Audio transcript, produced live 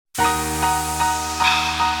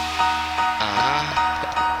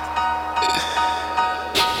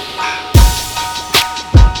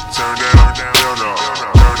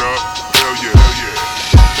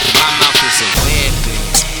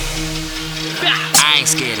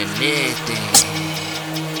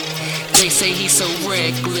They say he's so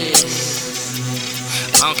reckless.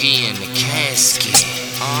 Monkey in the casket.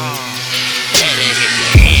 Better hit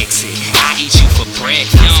the exit. I eat you for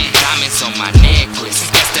breakfast. Diamonds on my necklace.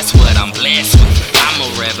 Guess that's what I'm blessed with. I'm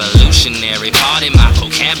a revolutionary. Pardon my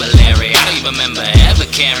vocabulary. I don't even remember ever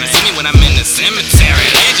caring. See me when I'm in the cemetery.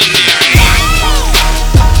 Legendary.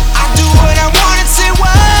 I do what I want and say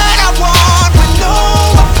what I want with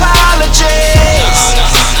no apologies.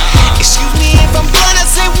 Excuse me if I'm gonna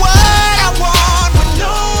say what I want with no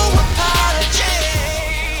apologies.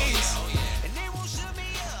 And they won't shut me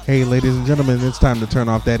up. Hey, ladies and gentlemen, it's time to turn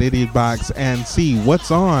off that idiot box and see what's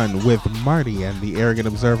on with Marty and the Arrogant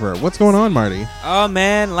Observer. What's going on, Marty? Oh,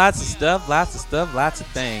 man, lots of stuff, lots of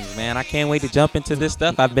things, man. I can't wait to jump into this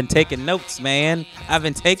stuff. I've been taking notes, man. I've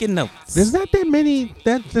been taking notes. There's not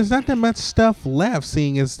that much stuff left,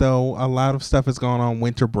 seeing as though a lot of stuff is going on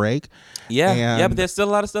winter break. Yeah, but there's still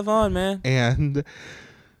a lot of stuff on, man. And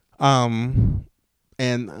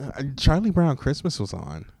Charlie Brown Christmas was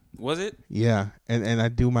on. Was it? Yeah, and I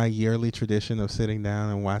do my yearly tradition of sitting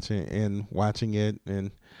down and watching it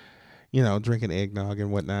and drinking eggnog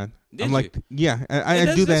and whatnot. Did I'm you? like, yeah, I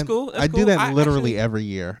do that. That's cool. I do that literally every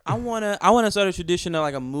year. I wanna start a tradition of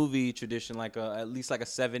like a movie tradition, like at least like a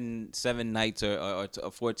seven nights or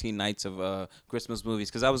 14 nights of Christmas movies.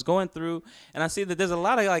 Because I was going through and I see that there's a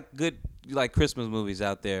lot of like good like Christmas movies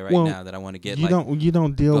out there right now that I want to get. You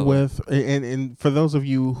don't deal with and for those of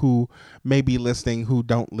you who may be listening who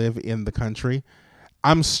don't live in the country,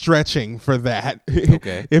 I'm stretching for that.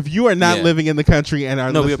 Okay. If you are not living in the country and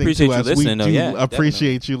are listening to us, we do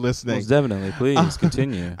appreciate you listening. Most definitely. Please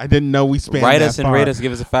continue. I didn't know we spanned Write that us and far. rate us.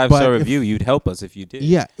 Give us a 5-star review. You'd help us if you did.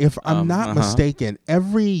 Yeah. If I'm not mistaken,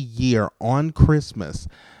 every year on Christmas,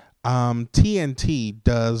 TNT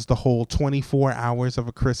does the whole 24 hours of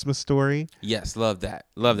A Christmas Story. Yes. Love that.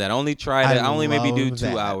 Only try that. I only maybe do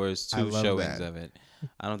 2 hours, 2 showings of it.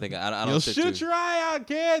 I don't think I don't. You'll shoot your eye out,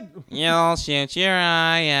 kid. You'll shoot your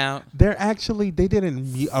eye out. They did it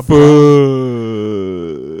in a fudge.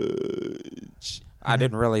 I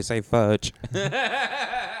didn't really say fudge.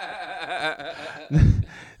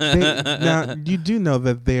 Now you do know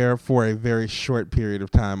that there for a very short period of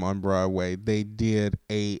time on Broadway they did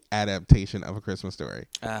a adaptation of A Christmas Story.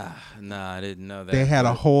 No, I didn't know that. They had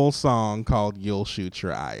a whole song called "You'll Shoot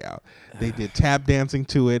Your Eye Out." They did tap dancing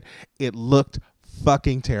to it. It looked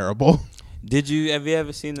fucking terrible. Have you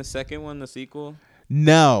ever seen the second one, the sequel?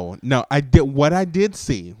 No, I did. What I did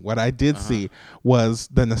see was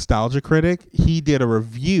the Nostalgia Critic. He did a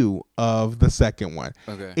review of the second one.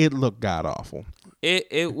 Okay. It looked god awful.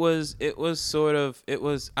 It was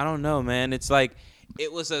I don't know, man. It's like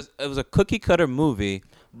it was a cookie cutter movie,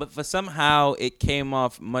 but for somehow it came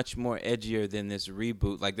off much more edgier than this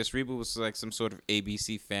reboot. Like this reboot was like some sort of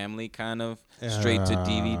ABC Family kind of straight to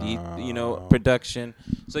DVD, production.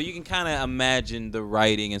 So you can kind of imagine the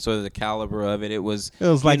writing and sort of the caliber of it. It was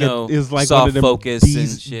like soft one of them focus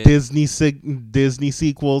and shit. Disney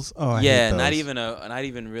sequels. Oh, I hate those. not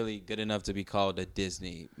even really good enough to be called a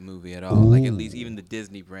Disney movie at all. Ooh. Like at least even the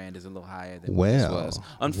Disney brand is a little higher than what this was.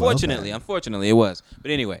 Unfortunately it was.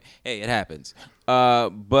 But anyway, hey, it happens.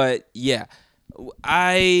 But yeah,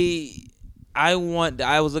 I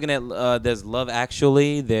was looking at there's Love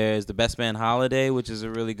Actually, there's The Best Man Holiday, which is a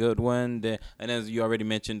really good one, and as you already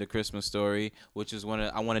mentioned, The Christmas Story, which is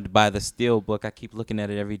I wanted to buy the Steel book. I keep looking at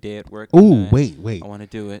it every day at work. Ooh, wait. I want to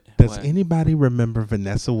do it. Does anybody remember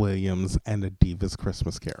Vanessa Williams and A Diva's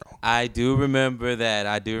Christmas Carol? I do remember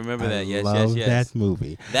that. Yes, love that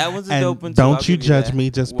movie. That was a dope one too. Don't you judge me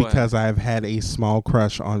just because I've had a small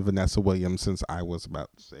crush on Vanessa Williams since I was about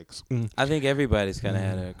 6. I think everybody's kind of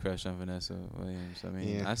had a crush on Vanessa Williams. I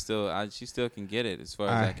mean, she still can get it as far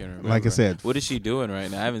as I can remember. Like I said, what is she doing right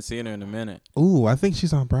now? I haven't seen her in a minute. Ooh, I think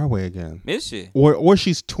she's on Broadway again. Is she? Or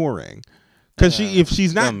she's touring. Because if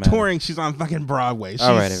she's not touring, she's on fucking Broadway. She's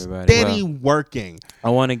all right, everybody. Steady working. I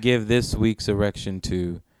want to give this week's erection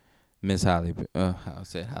to Miss Halle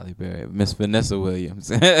Berry, Miss Vanessa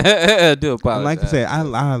Williams. I do apologize. Like I said, I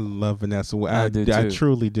love Vanessa. I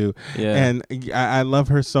truly do. Yeah. And I love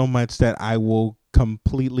her so much that I will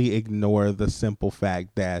completely ignore the simple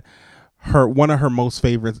fact that one of her most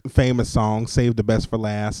famous songs, "Save the Best for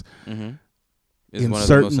Last," Is in one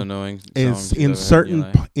certain of the most annoying is songs in you've ever heard in your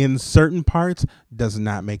life. in certain parts does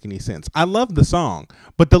not make any sense. I love the song,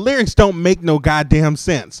 but the lyrics don't make no goddamn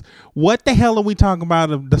sense. What the hell are we talking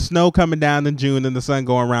about of the snow coming down in June and the sun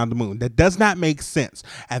going around the moon? That does not make sense.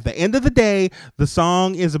 At the end of the day, the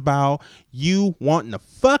song is about you wanting to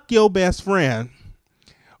fuck your best friend,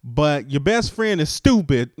 but your best friend is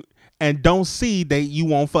stupid and don't see that you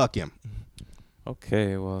won't fuck him.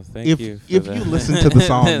 Okay, well, thank If you. you listen to the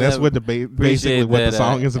song, that's what basically Appreciate what the that,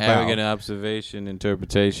 song is about. Arrogant observation,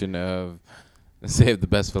 interpretation of save the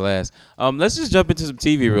best for last. Let's just jump into some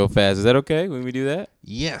TV real fast. Is that okay when we do that?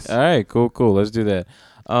 Yes. All right, cool. Let's do that.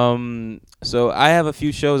 So I have a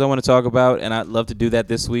few shows I want to talk about, and I'd love to do that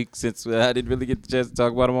this week since I didn't really get the chance to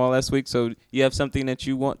talk about them all last week. So you have something that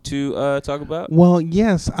you want to talk about? Well,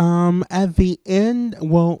 yes. At the end,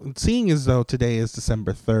 seeing as though today is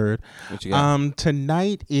December 3rd, What you got?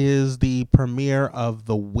 tonight is the premiere of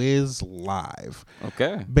The Wiz Live.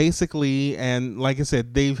 Okay. Basically, and like I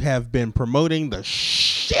said, they have been promoting the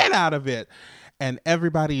shit out of it. And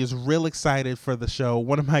everybody is real excited for the show.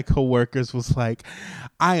 One of my coworkers was like,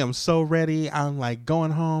 I am so ready. I'm like going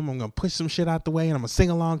home. I'm going to push some shit out the way and I'm going to sing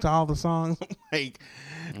along to all the songs. Like,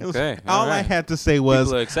 Okay, all all I right. had to say was,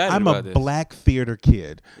 People are excited I'm a about this. black theater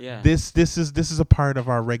kid. Yeah. This is a part of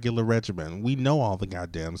our regular regimen. We know all the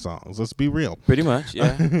goddamn songs. Let's be real. Pretty much,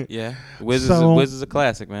 yeah. Yeah. Wiz So- is a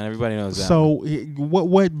classic, man. Everybody knows that. So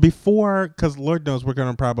what before, because Lord knows we're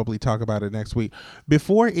going to probably talk about it next week.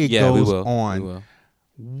 Before it yeah, we goes will. on, We will.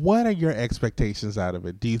 what are your expectations out of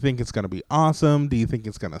it? Do you think it's going to be awesome? Do you think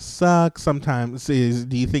it's going to suck? Sometimes do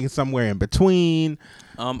you think it's somewhere in between?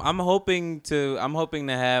 I'm hoping to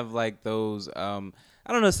have like those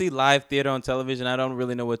I don't know, see live theater on television. I don't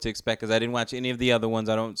really know what to expect because I didn't watch any of the other ones.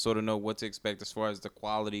 I don't sort of know what to expect as far as the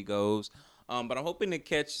quality goes. But I'm hoping to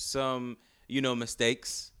catch some,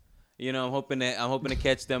 mistakes. I'm hoping to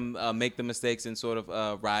catch them make the mistakes and sort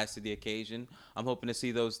of rise to the occasion. I'm hoping to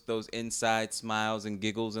see those inside smiles and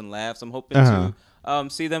giggles and laughs. I'm hoping to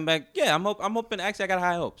see them back. Yeah, I'm hoping. Actually, I got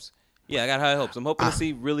high hopes. Yeah, I got high hopes. I'm hoping to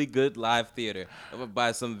see really good live theater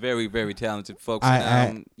by some very, very talented folks. I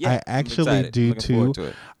I'm actually excited. do Looking forward too. to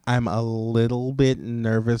it. I'm a little bit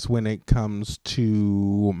nervous when it comes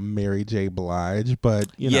to Mary J. Blige, but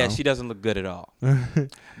Yeah, she doesn't look good at all.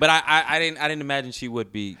 But I didn't imagine she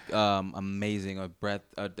would be amazing or Well,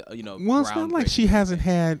 it's not like she groundbreaking. hasn't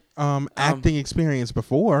had acting experience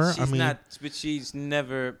before. She's I mean, not, but she's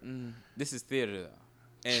never. This is theater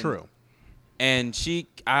though. And, true. And she,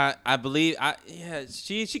 I believe,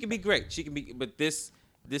 she can be great. She can be, but this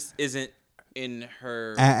isn't in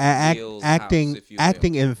her wheelhouse, Acting if you will.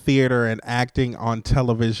 acting in theater and acting on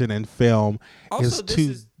television and film Also, is this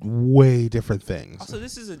two is- way different things. Also,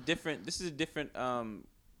 this is a different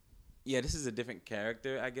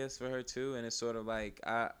character, I guess, for her too. And it's sort of like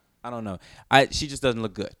I don't know. She just doesn't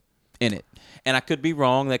look good in it. And I could be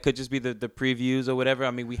wrong. That could just be the previews or whatever.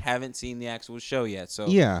 I mean, we haven't seen the actual show yet, so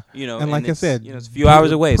Yeah, and like I it's, said, it's a few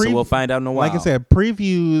hours away, so we'll find out in a while. Like I said,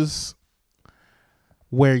 previews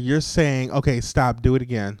where you're saying, "Okay, stop, do it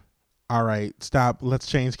again." All right, stop. Let's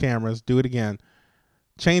change cameras. Do it again.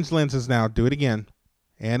 Change lenses now. Do it again,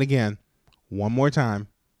 and again, one more time.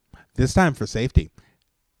 This time for safety.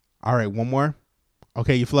 All right, one more.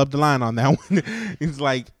 Okay, you flubbed the line on that one. It's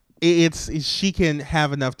like she can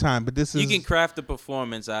have enough time, but this is You can craft the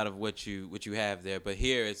performance out of what you have there, but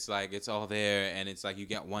here it's like it's all there, and it's like you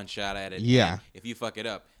got one shot at it. Yeah. And if you fuck it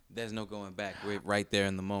up, there's no going back. We're right there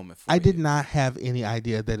in the moment. For I did you. not have any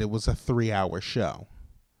idea that it was a 3-hour show.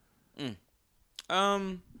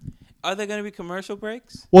 Are there going to be commercial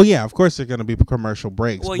breaks? Well, yeah, of course there are going to be commercial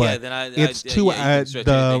breaks. Well, but yeah, then it's yeah, two. you can stretch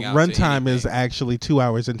The anything out to runtime is anything. actually 2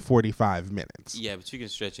 hours and 45 minutes. Yeah, but you can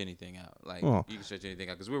stretch anything out. Like Oh. you can stretch anything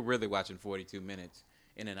out because we're really watching 42 minutes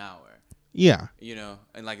in an hour. Yeah,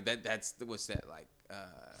 And like that's what's that like?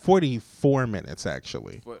 44 minutes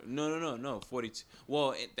actually. No, 42.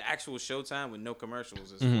 Well, the actual showtime with no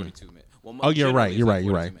commercials is 42 minutes. Well, Oh, you're right. generally it's You're like right.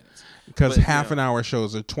 You're 42 right. minutes. Because But, half an hour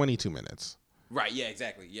shows are 22 minutes. Right. Yeah.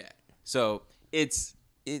 Exactly. Yeah. So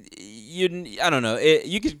I don't know.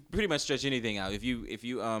 You could pretty much stretch anything out if you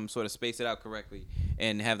sort of space it out correctly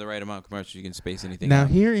and have the right amount of commercials. You can space anything Now out.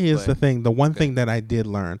 here is But- the thing. The one thing that I did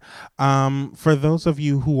learn, for those of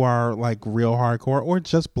you who are like real hardcore or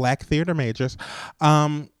just black theater majors,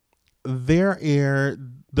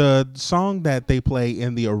 the song that they play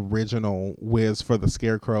in the original Wiz for the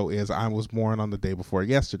Scarecrow is "I Was Born on the Day Before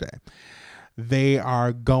Yesterday." They're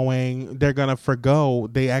gonna forgo.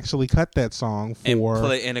 They actually cut that song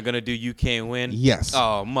for. and they're gonna do "You Can't Win." Yes.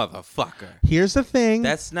 Oh, motherfucker! Here's the thing.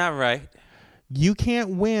 That's not right. You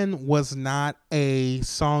Can't Win was not a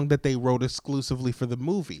song that they wrote exclusively for the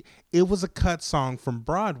movie. It was a cut song from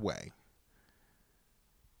Broadway.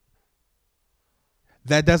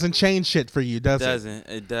 That doesn't change shit for you, does it?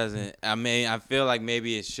 It doesn't. I mean, I feel like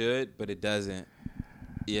maybe it should, but it doesn't.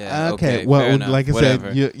 Yeah. Okay. Okay. Well, fair enough. like I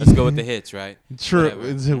Whatever. said, Let's go with the hits, right? True.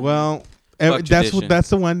 Whatever. Well, Fuck tradition. that's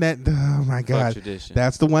the one that. Oh my Fuck God, tradition.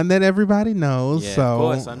 that's the one that everybody knows. Yeah, so of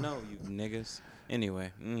course I know you niggas.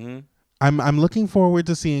 Anyway. Mm-hmm. I'm looking forward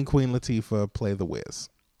to seeing Queen Latifah play The Wiz.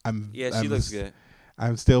 Yeah, she looks good.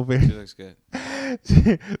 I'm still very. She looks good.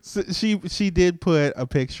 she did put a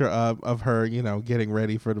picture of her, getting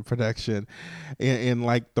ready for the production in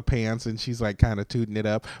like the pants, and she's like kind of tooting it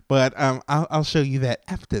up. But I'll show you that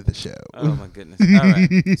after the show. Oh my goodness! All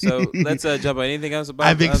right, so let's jump on. Anything else about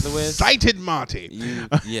I'm The Wiz? excited, Monty.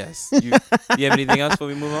 Yes. You have anything else before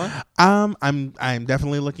we move on? I'm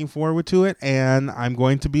definitely looking forward to it, and I'm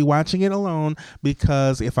going to be watching it alone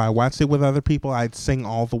because if I watched it with other people, I'd sing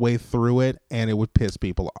all the way through it, and it would piss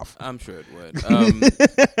people off. I'm sure it would.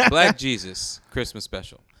 Black Jesus Christmas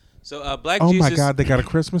special. So Black Oh Jesus. my God, they got a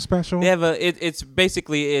Christmas special. They have it's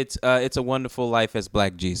basically it's a Wonderful Life as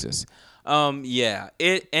Black Jesus. Yeah.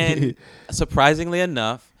 It and surprisingly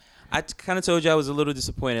enough, I kind of told you I was a little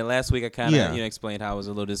disappointed last week. I kind of explained how I was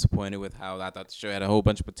a little disappointed with how I thought the show had a whole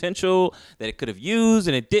bunch of potential that it could have used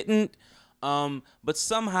and it didn't. But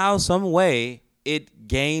somehow, some way, it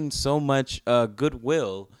gained so much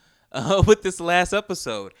goodwill with this last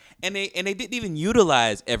episode, and they didn't even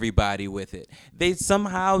utilize everybody with it. They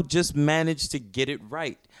somehow just managed to get it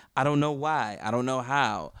right. I don't know why. I don't know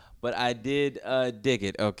how. But I did dig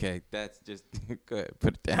it. Okay, that's just go ahead,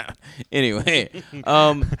 put it down. Anyway,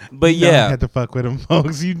 but yeah, I had to fuck with them,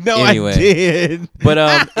 folks. Anyway. I did.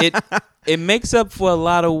 But it makes up for a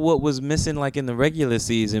lot of what was missing, like in the regular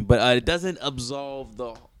season. But it doesn't absolve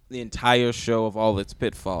the entire show of all its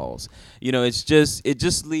pitfalls. It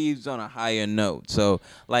just leaves on a higher note. So,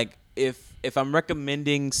 like, if I'm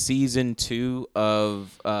recommending season 2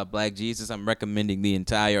 of Black Jesus, I'm recommending the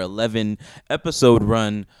entire 11 episode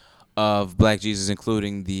run of Black Jesus,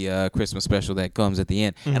 including the Christmas special that comes at the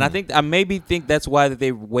end. Mm-hmm. And I maybe think that's why that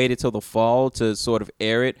they waited till the fall to sort of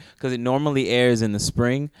air it, because it normally airs in the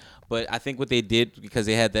spring. But I think what they did, because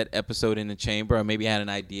they had that episode in the chamber, or maybe had an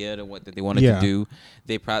idea to what that they wanted to do,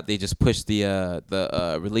 they just pushed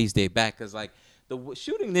the release date back, because like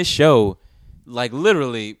shooting this show, like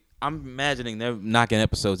literally, I'm imagining they're knocking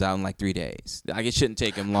episodes out in like 3 days. Like it shouldn't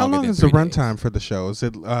take them longer. How long than is the 3 days. runtime for the show? Is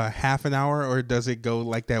it half an hour, or does it go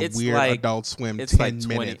like that It's weird like- Adult Swim it's 10 like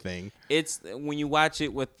 20 minute thing? It's when you watch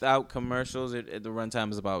it without commercials, the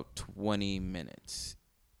runtime is about 20 minutes.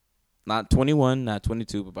 Not 21, not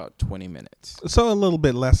 22, but about 20 minutes. So a little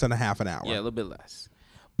bit less than a half an hour. Yeah, a little bit less.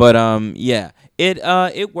 But yeah,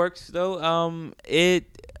 it works though.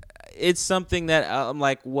 It's something that I'm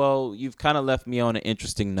like, well, you've kind of left me on an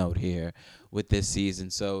interesting note here with this season.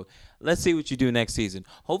 So let's see what you do next season.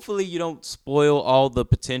 Hopefully you don't spoil all the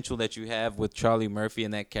potential that you have with Charlie Murphy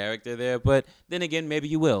and that character there. But then again, maybe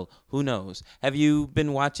you will. Who knows? Have you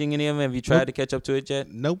been watching any of them? Have you tried to catch up to it yet?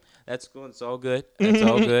 Nope. That's cool. It's all good. It's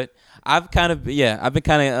all good. I've been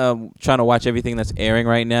kind of trying to watch everything that's airing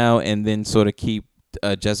right now, and then sort of keep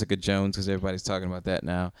Jessica Jones, because everybody's talking about that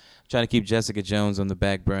now. I'm trying to keep Jessica Jones on the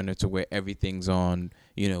back burner to where everything's on,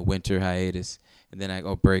 winter hiatus, and then I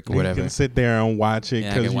go break or whatever. You can sit there and watch it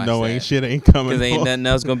Yeah, I because can you know watch ain't that. shit ain't coming. Because ain't on. nothing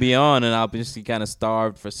else gonna be on, and I'll be just kind of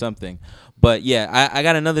starved for something. But yeah, I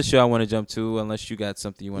got another show I want to jump to, unless you got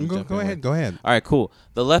something you want to jump Go in ahead. with. Go ahead. All right, cool.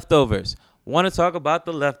 The Leftovers. Want to talk about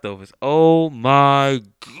The Leftovers? Oh my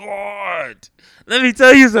God! Let me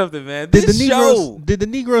tell you something, man. Did This show. Did the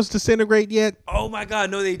Negroes disintegrate yet? Oh my God!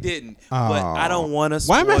 No, they didn't. But I don't want to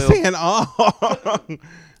Why spoil. am I saying oh?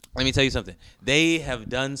 Let me tell you something. They have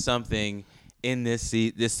done something in this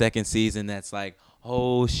second season that's like,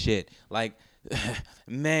 oh shit! Like,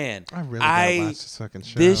 man, I really gotta watch the second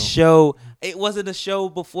show. This show, it wasn't a show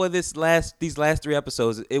before these last 3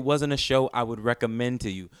 episodes. It wasn't a show I would recommend to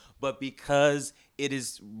you. But because it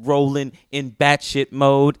is rolling in batshit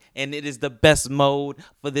mode, and it is the best mode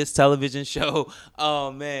for this television show,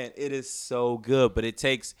 oh man, it is so good. But it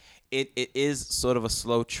is sort of a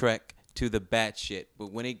slow trek to the batshit.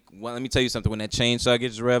 But let me tell you something. When that chainsaw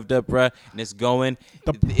gets revved up, bruh, and it's going,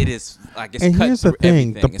 it is like it's and cut here's the through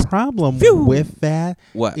thing: everything. the problem Phew. with that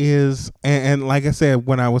What? is, and like I said,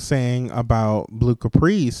 when I was saying about Blue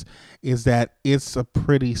Caprice, is that it's a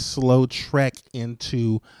pretty slow trek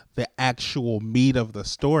into the actual meat of the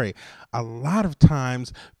story. A lot of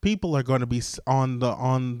times, people are going to be on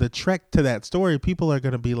the trek to that story. People are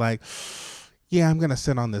going to be like, "Yeah, I'm going to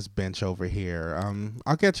sit on this bench over here.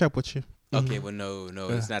 I'll catch up with you." Okay, well, no,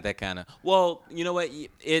 it's not that kind of. Well, you know what?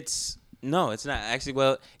 It's not actually.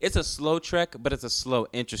 Well, it's a slow trek, but it's a slow,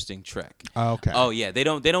 interesting trek. Okay. Oh yeah, they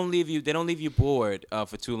don't leave you bored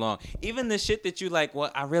for too long. Even the shit that you like.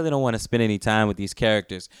 Well, I really don't want to spend any time with these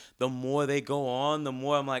characters. The more they go on, the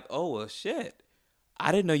more I'm like, oh well, shit.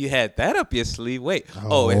 I didn't know you had that up your sleeve. Wait, is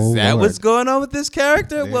that Lord. what's going on with this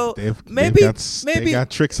character? Maybe they got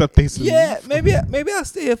tricks up their sleeve. Yeah, maybe I'll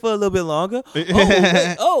stay here for a little bit longer.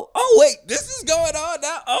 Wait, this is going on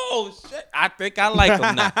now. Oh shit, I think I like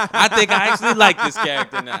him now. I think I actually like this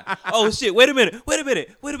character now. Oh shit, wait a minute. We're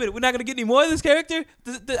not gonna get any more of this character.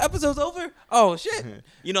 The episode's over. Oh shit,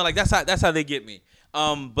 like that's how they get me.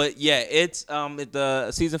 But yeah, it's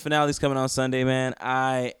the season finale is coming on Sunday, man.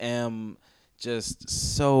 I am just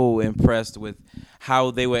so impressed with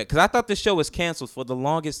how they went, because I thought the show was canceled for the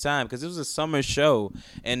longest time because it was a summer show,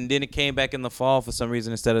 and then it came back in the fall for some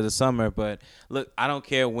reason instead of the summer. But look, I don't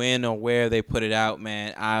care when or where they put it out,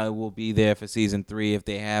 man. I will be there for season 3 if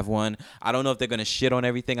they have one. I don't know if they're gonna shit on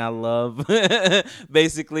everything I love,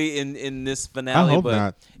 basically in this finale. I hope but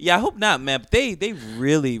not. Yeah, I hope not, man. But they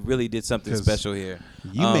really did something special here.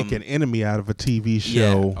 You make an enemy out of a TV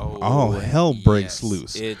show, Yeah. all hell breaks yes.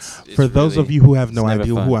 loose. It's For those really, of you who have no never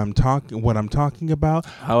idea fun. what I'm talking about,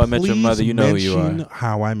 How I Met Your please Mother, you know who you mention are.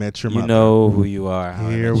 How I Met Your Mother. You know who you are. How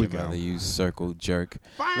I Here Met we Your go. Mother, you circle jerk.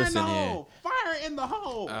 Fire Listen in the here. hole! Fire in the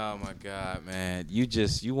hole! Oh my God, man!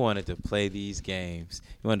 You wanted to play these games.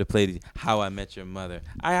 You wanted to play How I Met Your Mother.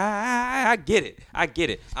 I get it. I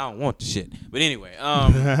don't want the shit. But anyway,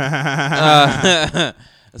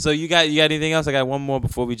 so you got anything else? I got one more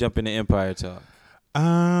before we jump into Empire talk.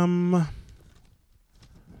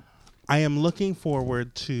 I am looking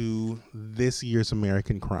forward to this year's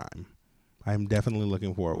American Crime. I'm definitely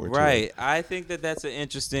looking forward to it. Right. I think that's an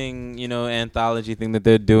interesting, anthology thing that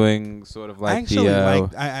they're doing, sort of like I actually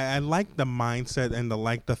I like the mindset and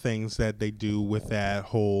the things that they do with that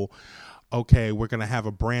whole, okay, we're going to have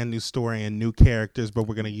a brand new story and new characters, but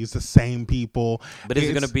we're going to use the same people. But is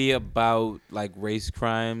it going to be about like race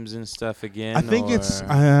crimes and stuff again? I think it's it's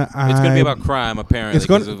going to be about crime, apparently. It's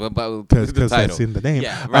going because that's in the name.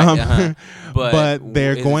 Yeah, right. But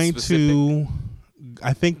they're is it going specific? to.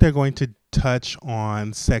 I think they're going to touch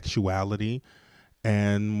on sexuality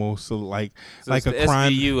and most of like So like it's a the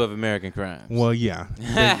crime. SVU of American crimes. Well, yeah,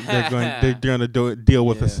 they're going to deal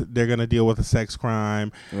with they're going to deal with a sex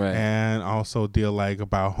crime, Right. and also deal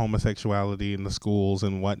about homosexuality in the schools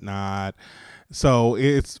and whatnot. So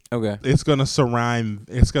it's going to surround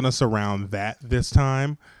that this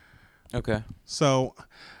time. Okay. So,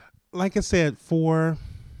 like I said, for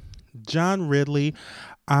John Ridley,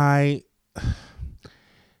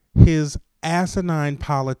 his asinine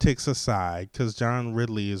politics aside, because John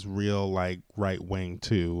Ridley is real right wing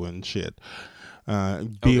too and shit.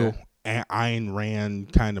 Bill Ayn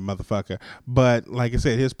Rand kind of motherfucker. But like I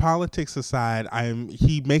said, his politics aside,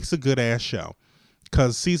 he makes a good ass show.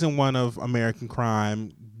 Because season 1 of American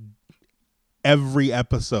Crime, every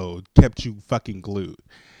episode kept you fucking glued,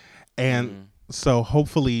 and so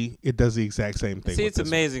hopefully it does the exact same thing. See, with it's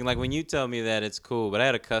amazing. Like when you tell me that, it's cool. But I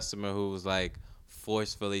had a customer who was like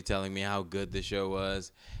forcefully telling me how good the show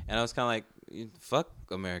was, and I was kind of like, "Fuck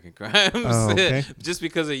American Crimes," okay. just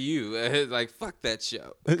because of you. Like, fuck that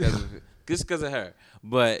show, just because of her.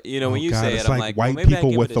 But when you say it's it, I'm like like, white well, maybe people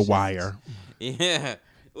I give with it a The chance. Wire. Yeah.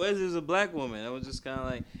 Well, this was a black woman. I was just kind of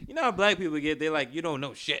like, how black people get? They're like, you don't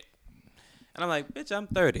know shit. And I'm like, bitch, I'm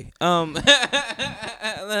 30. I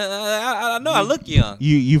know I look young.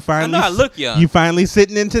 You finally. I know I look young. You finally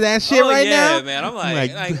sitting into that shit right now. Yeah, man. I'm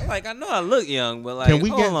like I know I look young, but Can we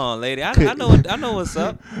hold get- on, lady. I could- know what's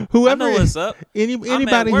up. Whoever I know what's up. Anybody I'm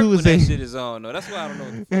at work who when is that shit is on. No, that's why I don't know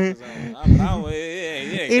what the fuck is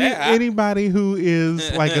on. anybody who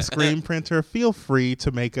is like a screen printer, feel free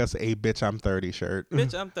to make us a "Bitch I'm 30" shirt.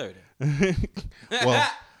 Bitch, I'm 30. Well,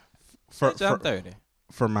 Bitch, I'm 30.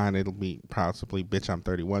 For mine, it'll be possibly "Bitch I'm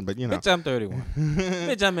 31," but Bitch, I'm 31.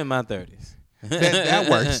 Bitch, I'm in my 30s. that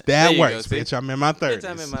works. There That you works. go, see? Bitch, I'm in my 30s. Bitch,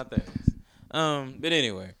 I'm in my 30s. But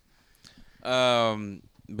anyway.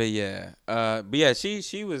 But yeah,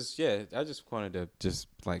 she was, I just wanted to just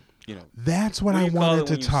That's what I you call wanted it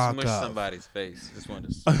to when you talk smush of. somebody's face. Just wanted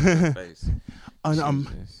to smush their face.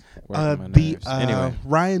 Jesus. Working my nerves. Anyway.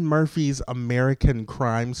 Ryan Murphy's American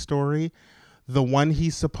Crime Story, the one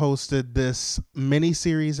he's supposed to, this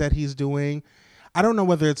miniseries that he's doing. I don't know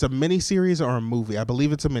whether it's a miniseries or a movie. I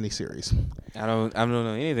believe it's a miniseries. I don't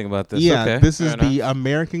know anything about this. Yeah, Okay, this is fair the enough.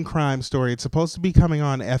 American Crime Story. It's supposed to be coming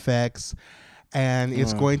on FX, and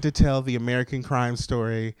it's going to tell the American crime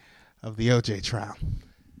story of the OJ trial.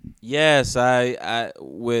 Yes, I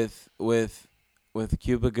with with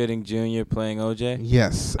Cuba Gooding Jr. playing OJ.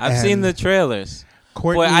 Yes, I've seen and the trailers.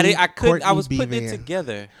 Courtney, Boy, I couldn't. I Courtney was B. putting it Vance.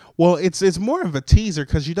 together. Well, it's more of a teaser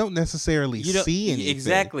because you don't necessarily You don't see anything.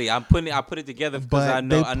 exactly. I put it together because But I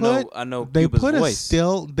know they Cuba's put voice.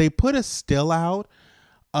 they put a still out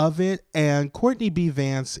of it, and Courtney B.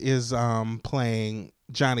 Vance is playing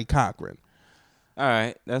Johnny Cochran. All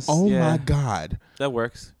right, that's Oh yeah, my God. that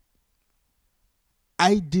works.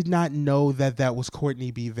 I did not know that was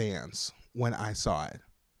Courtney B. Vance when I saw it.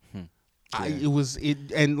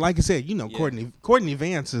 And like I said, Yeah. Courtney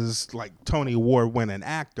Vance is like Tony Award winning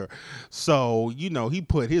actor, so he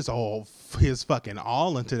put his fucking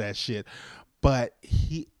all into that shit. But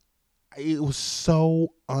it was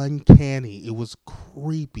so uncanny, it was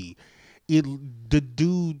creepy. The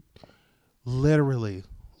dude literally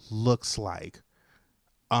looks like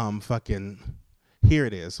fucking, here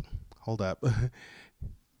it is. Hold up.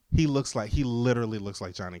 He literally looks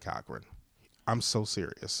like Johnny Cochran. I'm so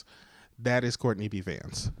serious. That is Courtney B.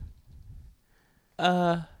 Vance.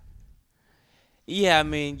 Yeah, I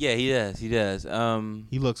mean, yeah, he does. He does.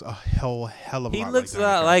 He looks a hell of a He lot looks like a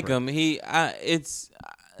lot Johnny like Cochran. him.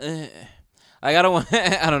 Like I don't want.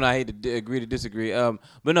 I don't know. I hate to agree to disagree.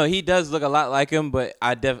 But no, he does look a lot like him. But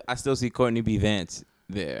I still see Courtney B. Vance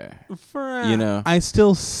there. I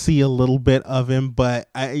still see a little bit of him, but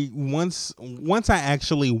once I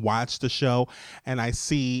actually watch the show and I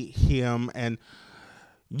see him, and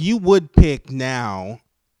you would pick now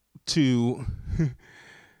to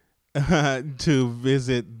to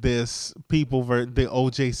visit this the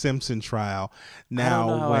O.J. Simpson trial. Now, I don't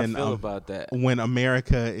know how when I feel about that. when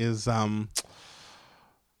America is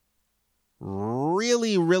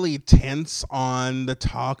really, really tense on the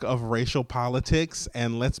talk of racial politics,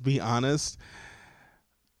 and let's be honest,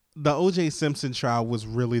 the O.J. Simpson trial was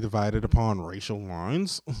really divided upon racial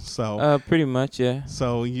lines. So, Pretty much, yeah.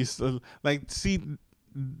 so you see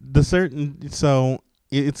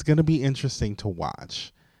it's gonna be interesting to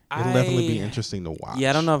watch. It'll definitely be interesting to watch. Yeah,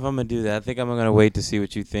 I don't know if I'm gonna do that. I think I'm gonna wait to see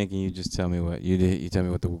what you think, and you just tell me what you did. You tell me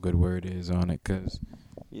what the good word is on it, cause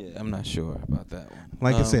I'm not sure about that one.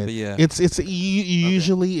 Like I said, but yeah.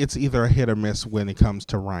 usually it's either a hit or miss when it comes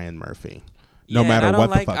to Ryan Murphy. No Yeah, matter and I what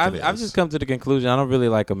don't the fuck it is. I've just come to the conclusion I don't really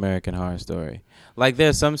like American Horror Story. Like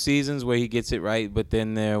there's some seasons where he gets it right, but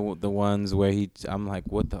then there are the ones where I'm like,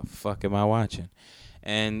 what the fuck am I watching?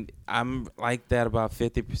 And I'm like that about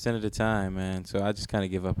 50% of the time, man. So I just kind of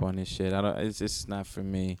give up on this shit. It's just not for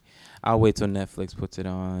me. I'll wait till Netflix puts it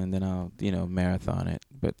on, and then I'll marathon it.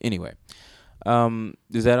 But anyway,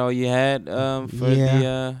 is that all you had for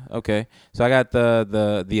the? Okay, so I got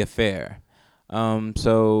the Affair.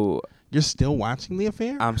 So You're still watching The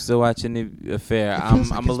Affair? I'm still watching The Affair. It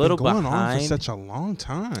feels like I'm a it's little been going behind. on for such a long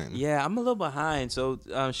time. Yeah, I'm a little behind. So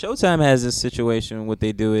Showtime has this situation. What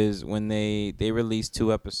they do is when they release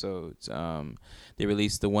 2 episodes, they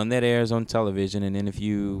release the one that airs on television, and then if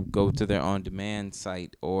you go to their on-demand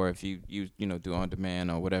site, or if you do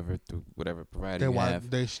on-demand or whatever through whatever provider you have,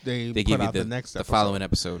 They they put give you out the next episode. following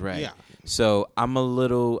episode, right? Yeah. So I'm a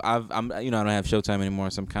little. I don't have Showtime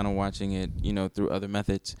anymore, so I'm kind of watching it, through other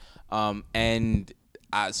methods.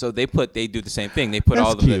 So they do the same thing. They put That's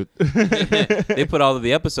all of cute. they put all of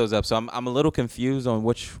the episodes up. So I'm a little confused on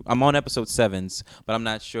which. I'm on episode 7s, but I'm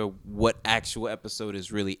not sure what actual episode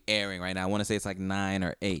is really airing right now. I want to say it's like 9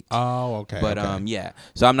 or 8. Oh, okay. But okay. yeah.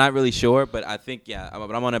 So I'm not really sure, but I think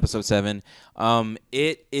but I'm on episode 7.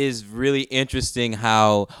 It is really interesting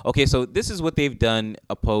how. Okay, so this is what they've done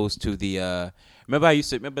opposed to the. Remember I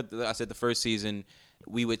said the first season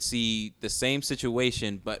we would see the same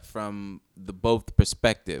situation but from both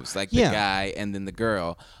perspectives, like the guy and then the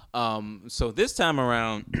girl. So this time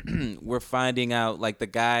around we're finding out like the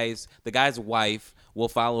guy's wife, will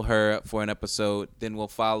follow her for an episode, then we'll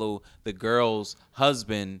follow the girl's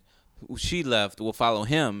husband who she left, we'll follow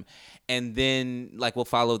him, and then like we'll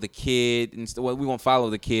follow the kid, and we won't follow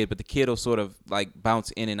the kid, but the kid will sort of like bounce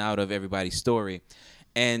in and out of everybody's story.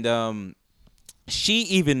 And she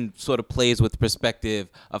even sort of plays with the perspective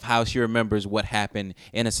of how she remembers what happened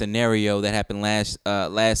in a scenario that happened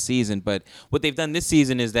last season. But what they've done this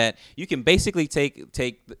season is that you can basically take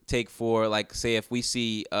for, like, say if we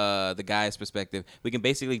see the guy's perspective, we can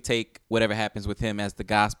basically take whatever happens with him as the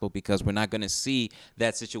gospel, because we're not going to see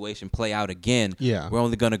that situation play out again. Yeah. We're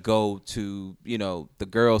only going to go to, the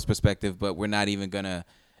girl's perspective, but we're not even going to,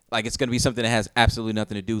 like, it's going to be something that has absolutely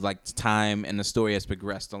nothing to do, like time and the story has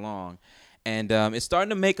progressed along. And it's starting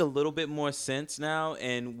to make a little bit more sense now.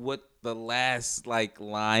 And what the last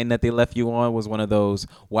line that they left you on was one of those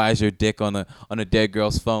 "Why is your dick on a dead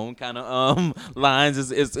girl's phone" kind of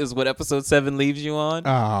lines is what episode 7 leaves you on.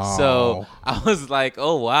 Oh. So I was like,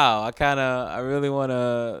 oh wow, I really want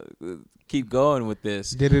to keep going with this.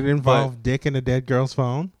 Did it involve dick in a dead girl's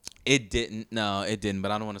phone? It didn't. No, it didn't. But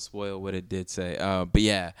I don't want to spoil what it did say. But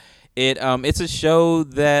yeah, it's a show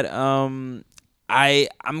that I'm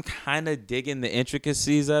kind of digging the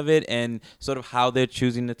intricacies of it and sort of how they're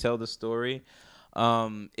choosing to tell the story.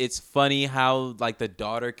 It's funny how the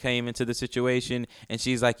daughter came into the situation and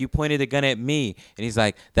she's like, "You pointed a gun at me," and he's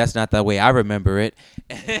like, "That's not the way I remember it."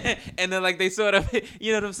 And then they sort of,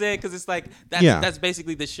 you know what I'm saying? Because it's that's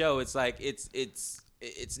basically the show. It's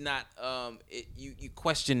it's not you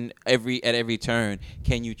question at every turn.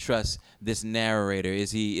 Can you trust this narrator? Is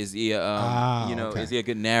he is he a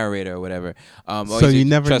good narrator or whatever? So you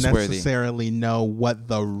never necessarily know what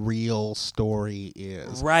the real story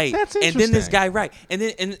is, right? That's interesting. And then this guy, right? And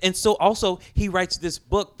then and so also he writes this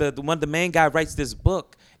book. The main guy writes this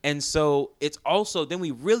book. And so it's also, then we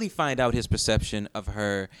really find out his perception of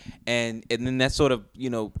her, and then that sort of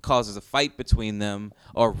causes a fight between them,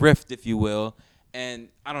 or rift, if you will. And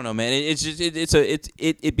I don't know, man.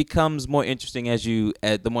 It becomes more interesting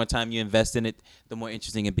the more time you invest in it, the more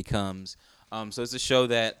interesting it becomes. So it's a show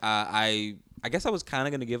that I guess I was kind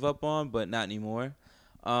of gonna give up on, but not anymore.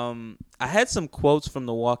 I had some quotes from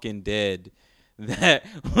The Walking Dead that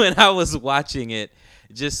when I was watching it,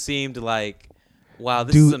 just seemed like, wow,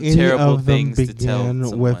 this is some terrible things to tell someone.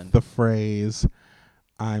 Begin with the phrase,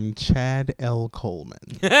 "I'm Chad L. Coleman"?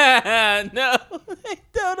 No, they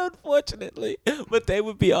don't, unfortunately. But they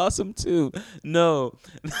would be awesome too. No.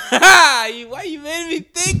 Why you made me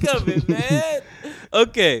think of it, man?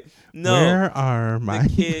 Okay. No. Where are my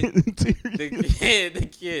the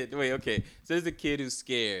kid. Wait, okay. So there's a kid who's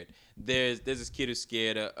scared. There's this kid who's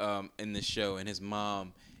scared in the show, and his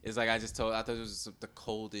mom is like, I thought it was the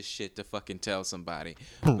coldest shit to fucking tell somebody.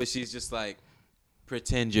 But she's just like,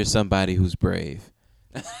 pretend you're somebody who's brave.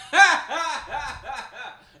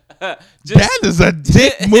 That is a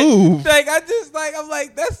dick move. I'm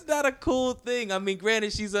like, that's not a cool thing. I mean,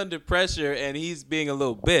 granted, she's under pressure and he's being a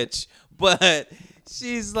little bitch, but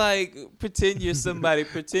she's like, pretend you're somebody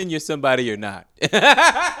you're not.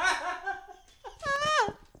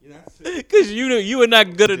 Because you are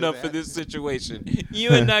not good enough for this situation.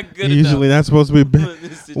 You are not good enough. Usually that's supposed to be.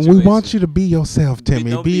 We want you to be yourself,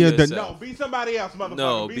 Timmy. Be somebody else, motherfucker.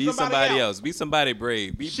 No, be somebody else. Be somebody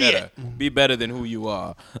brave. Be better. Be better than who you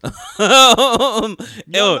are. You don't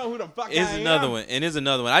know who the fuck Here's another one. And here's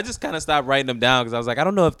another one. I just kind of stopped writing them down because I was like, I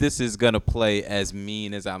don't know if this is gonna play as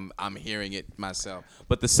mean as I'm hearing it myself.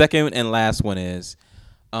 But the second and last one is,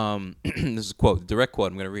 this is a quote, direct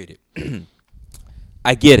quote. I'm gonna read it.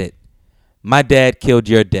 I get it. My dad killed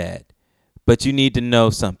your dad, but you need to know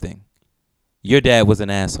something. Your dad was an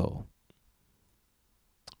asshole.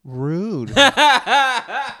 Rude. I'm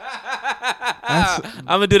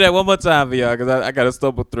going to do that one more time for y'all because I got to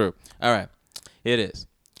stumble through. All right. Here it is.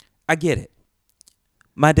 I get it.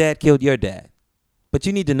 My dad killed your dad, but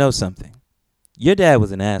you need to know something. Your dad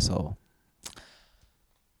was an asshole.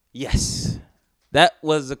 Yes. That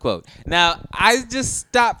was the quote. Now, I just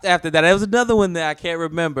stopped after that. There was another one that I can't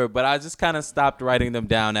remember, but I just kind of stopped writing them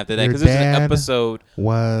down after that because there's an episode.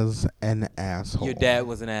 Was an asshole. Your dad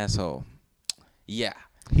was an asshole. Yeah.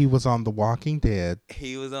 He was on The Walking Dead.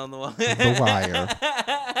 He was on The Wire.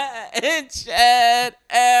 And Chad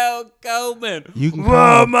L. Coleman. You can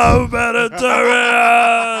call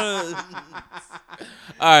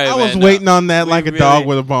All right, I was waiting on that like a dog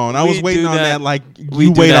with a bone. I was waiting on that like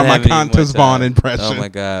you wait on my Contis Vaughn impression. Oh my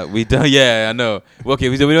God, we don't. Yeah, I know. Okay,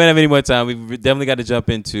 we don't have any more time. We definitely got to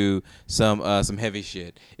jump into some heavy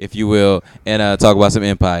shit, if you will, and talk about some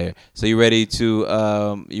Empire. So you ready to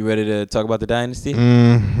talk about the Dynasty?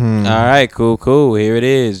 Mm-hmm. All right, cool. Here it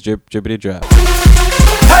is, drippity drop.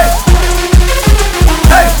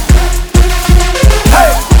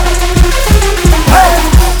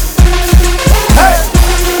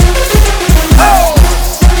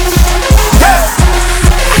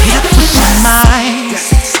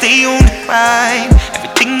 Stay on the grind,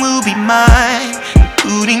 everything will be mine,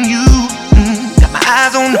 including you. Got my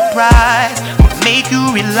eyes on the prize, wanna make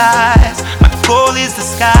you realize my goal is the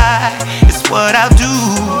sky, it's what I'll do.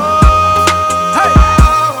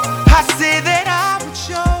 I say that I would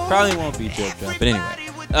show. Probably won't be drip drop, but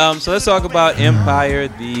anyway. So let's talk about Empire,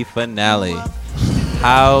 the finale.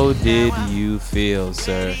 How did you feel,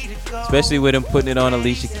 sir? Especially with him putting it on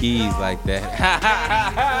Alicia Keys like that.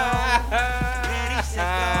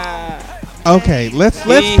 Okay, let's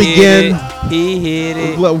He begin. hit it. He hit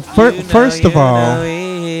it. Look, first of all, he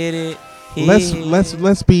hit it. He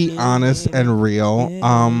let's be honest and real.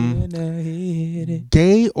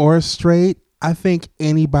 Gay or straight, I think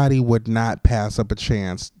anybody would not pass up a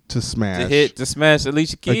chance to smash. to smash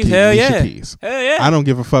Alicia Keys. Alicia Hell yeah. Keys. Hell yeah. I don't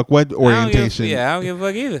give a fuck what orientation. I don't give a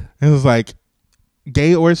fuck either. It was like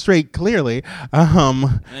gay or straight, clearly. You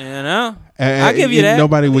know, I'll give you that.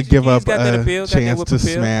 Nobody would Alicia give Keys up got that a appeal, got that chance whip to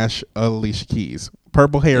appeal. smash Alicia Keys.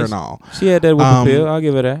 Purple hair and all. She had that whip appeal. I'll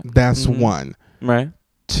give her that. That's one. Right.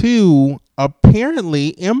 Two,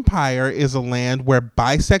 apparently Empire is a land where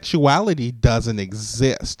bisexuality doesn't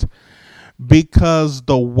exist. Because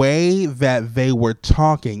the way that they were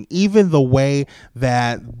talking, even the way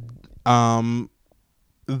that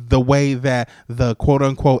the quote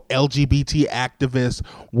unquote LGBT activist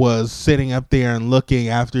was sitting up there and looking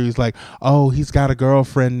after, he's like, oh, he's got a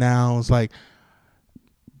girlfriend now. It's like,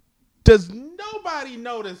 does nobody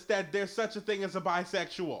notice that there's such a thing as a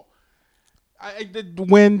bisexual?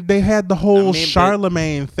 When they had the whole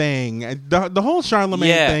Charlemagne thing, the whole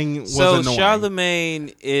Charlemagne thing was annoying.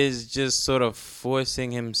 Charlemagne is just sort of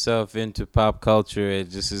forcing himself into pop culture.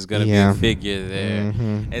 It just is going to be a figure there.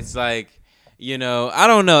 Mm-hmm. It's like, I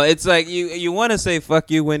don't know. It's like you want to say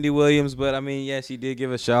fuck you, Wendy Williams, but I mean, yes, he did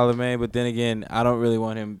give us Charlemagne, but then again, I don't really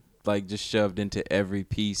want him like just shoved into every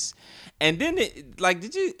piece. And then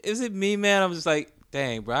is it me, man? I'm just like,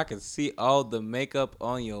 dang, bro, I can see all the makeup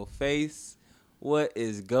on your face. What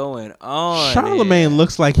is going on? Charlemagne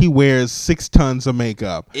looks like he wears 6 tons of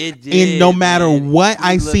makeup. It did. And no matter what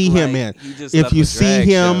I see him in, if you see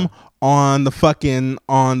him on the fucking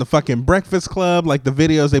Breakfast Club, like the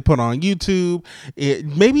videos they put on YouTube,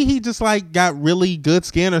 maybe he just like got really good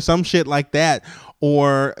skin or some shit like that.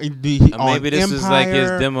 Or maybe this Empire is like his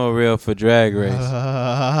demo reel for Drag Race.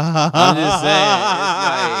 I'm just saying,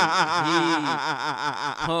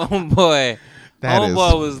 it's like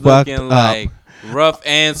homeboy was looking like rough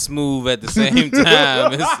and smooth at the same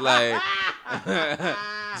time. It's like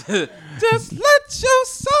just let your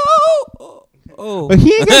soul. Oh, but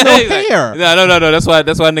he ain't got no hair. No. That's why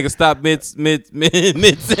nigga stopped mid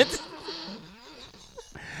sentence.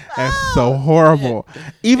 That's so horrible.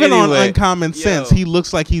 Even on Uncommon Sense, he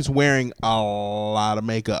looks like he's wearing a lot of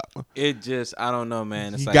makeup. It just, I don't know,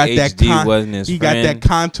 man. It's he like got HD wasn't his friend. Got that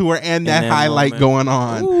contour and that highlight going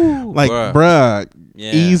on. Ooh, like, bruh,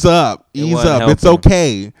 ease up. It's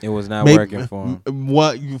okay. It was not working for him.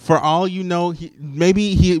 What? For all you know,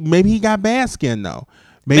 maybe he got bad skin though.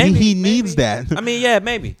 Maybe he needs that. I mean, yeah,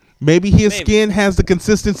 maybe. Maybe his skin has the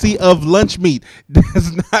consistency of lunch meat.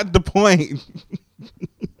 That's not the point.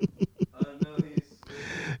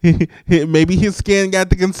 Maybe his skin got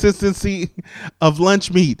the consistency of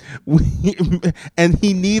lunch meat, and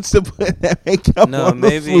he needs to put that makeup on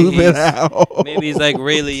to smooth it out. Maybe he's like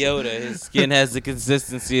Ray Liotta. His skin has the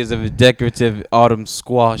consistency of a decorative autumn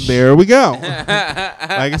squash. There we go.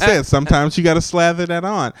 Like I said, sometimes you got to slather that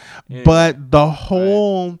on. Yeah. But the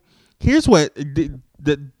whole here's what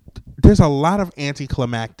there's a lot of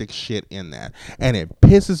anticlimactic shit in that, and it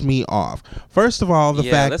pisses me off. First of all, the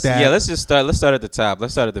fact that let's start at the top.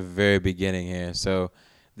 Let's start at the very beginning here. So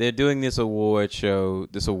they're doing this award show,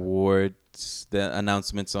 the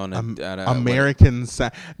announcements on American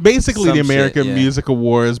basically the American Music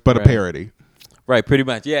Awards, but a parody. Right, pretty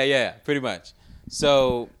much. Yeah, pretty much.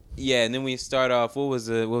 So and then we start off. What was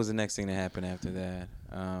the next thing that happened after that?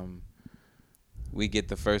 We get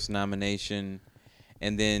the first nomination.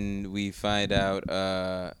 And then we find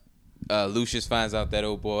out, Lucius finds out that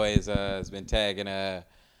old boy has been tagging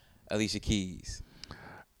Alicia Keys.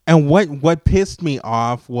 And what pissed me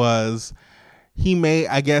off was he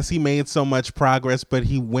made so much progress, but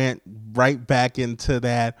he went right back into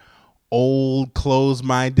that old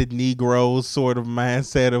closed-minded Negro sort of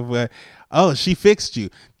mindset of, she fixed you.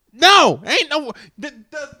 No, ain't no. And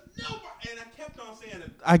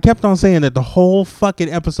I kept on saying that the whole fucking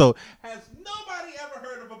episode. Has nobody ever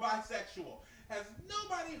heard of a bisexual? Has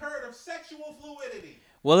nobody heard of sexual fluidity?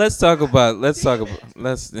 Well, let's talk about that.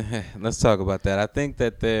 I think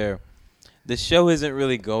that the show isn't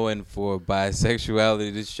really going for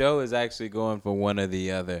bisexuality. The show is actually going for one or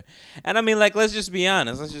the other. And I mean, like, let's just be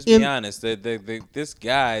honest. This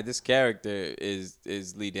character is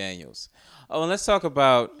Lee Daniels. Oh, and let's talk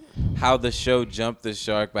about how the show jumped the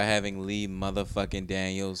shark by having Lee motherfucking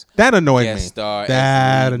Daniels. That annoyed guest me. Star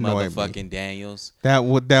that as Lee annoyed motherfucking me. Daniels. That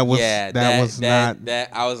was not.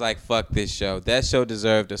 I was like, fuck this show. That show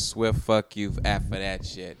deserved a swift fuck you for that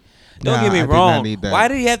shit. Don't Nah, get me I did not wrong. need that. Why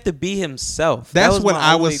did he have to be himself? That's That what my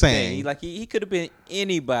I was only saying. thing. He could have been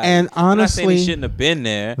anybody. And I'm not saying he honestly, shouldn't have been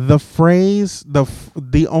there. the phrase,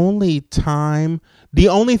 the only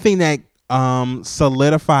thing that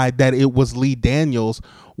solidified that it was Lee Daniels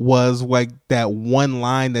was like that one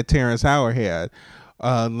line that Terrence Howard had.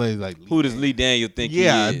 Like Who does Lee Daniel think he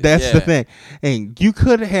yeah, is? that's the thing. And you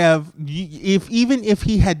could have, even if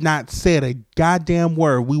he had not said a goddamn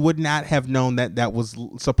word, we would not have known that was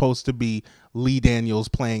supposed to be Lee Daniels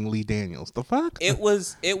playing Lee Daniels. The fuck? He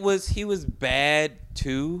was bad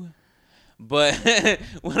too. But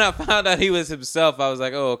when I found out he was himself, I was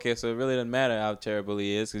like, oh, okay, so it really doesn't matter how terrible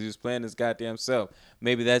he is because he was playing his goddamn self.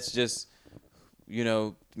 Maybe that's just,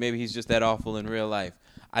 maybe he's just that awful in real life.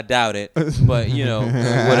 I doubt it, but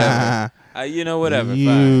whatever. Whatever. You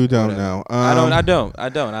fine, don't whatever. know. I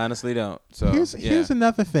don't. I honestly don't. So Here's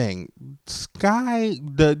another thing. Sky,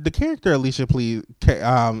 the character Alicia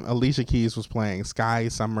Keys was playing, Sky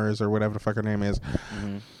Summers or whatever the fuck her name is.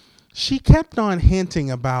 Mm-hmm. She kept on hinting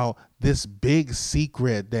about this big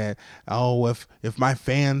secret that, if my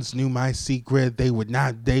fans knew my secret, they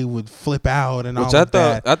would flip out and all of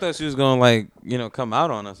that. I thought she was gonna come out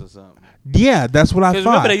on us or something. Yeah, that's what I thought. Because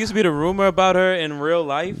remember, there used to be the rumor about her in real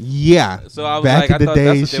life. Yeah. So I was back like, in the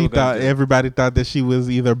day, she thought everybody thought that she was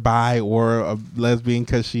either bi or a lesbian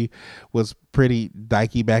because she was pretty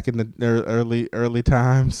dykey back in the early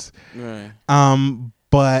times. Right.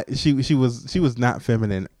 But she was not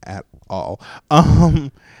feminine at all.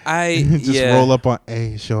 Roll up on,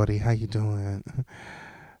 hey shorty, how you doing?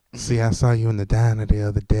 See, I saw you in the diner the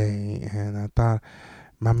other day, and I thought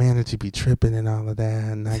my manager be tripping and all of that,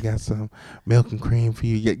 and I got some milk and cream for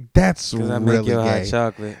you. Yeah, that's really I make your gay. hot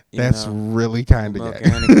chocolate. That's really kind of milk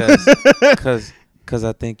gay. Because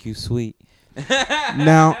I think you sweet.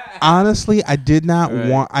 Now, honestly, I did not Right.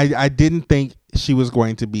 want. I didn't think she was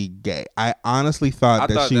going to be gay. I honestly thought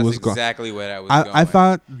that she was going. Exactly where that was going. I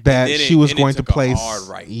thought that she was going to took a play. hard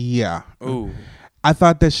right. Yeah. Ooh. I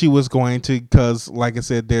thought that she was going to, because, like I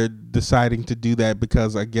said, they're deciding to do that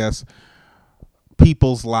because I guess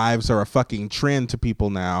people's lives are a fucking trend to people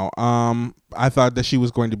now. I thought that she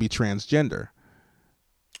was going to be transgender.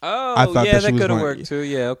 Oh, I thought yeah, that she was could have going- worked too.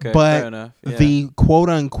 Yeah, okay, But fair enough. Yeah. the quote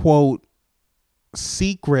unquote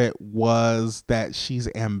secret was that she's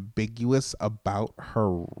ambiguous about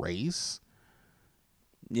her race.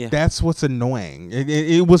 yeah. That's what's annoying.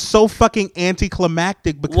 It was so fucking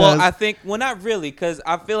anticlimactic because Well, I think, not really, because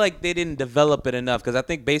I feel like they didn't develop it enough. Because I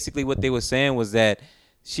think basically what they were saying was that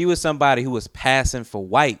she was somebody who was passing for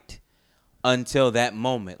white until that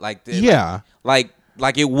moment. Like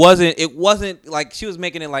it wasn't like she was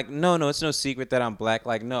making it like, no, it's no secret that I'm black.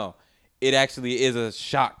 Like, no, it actually is a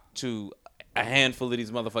shock to a handful of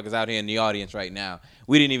these motherfuckers out here in the audience right now.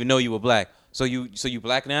 We didn't even know you were black. So you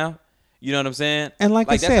black now? You know what I'm saying? And like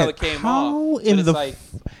I that's said, how it came how off. in But it's the like,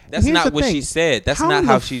 f- that's here's not the what thing. she said. That's How not in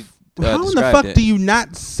how the she how in the described fuck it. do you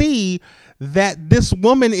not see that this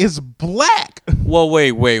woman is black? Well,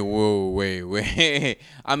 wait.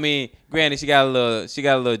 I mean, granted, she got a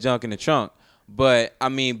little junk in the trunk, but I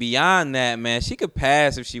mean, beyond that, man, she could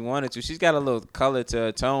pass if she wanted to. She's got a little color to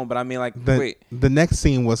her tone, but I mean, like, The next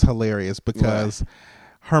scene was hilarious because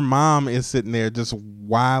her mom is sitting there just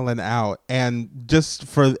wilding out, and just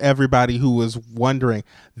for everybody who was wondering,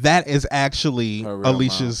 that is actually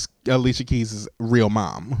Alicia Keys' real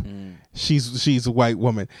mom. She's a white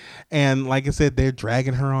woman, and like I said, they're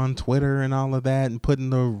dragging her on Twitter and all of that, and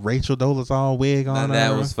putting the Rachel Dolezal wig on her.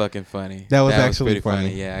 That was fucking funny. That was pretty actually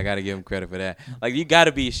funny. Yeah, I gotta give him credit for that. Like, you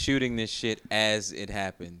gotta be shooting this shit as it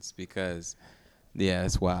happens because, yeah,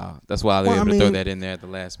 it's wild. That's why they were able to throw that in there at the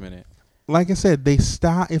last minute. Like I said,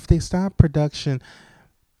 if they stop production,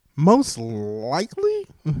 most likely.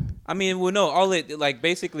 I mean, well, no, all it, like,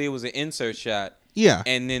 basically it was an insert shot. Yeah.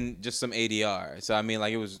 And then just some ADR. So I mean,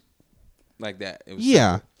 like, it was like that. It was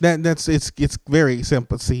simple. That's it's very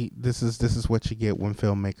simple. See, this is what you get when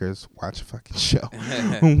filmmakers watch a fucking show.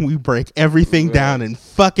 We break everything down and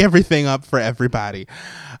fuck everything up for everybody.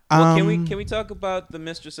 Well, can we talk about the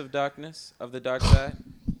Mistress of Darkness, of the Dark Side?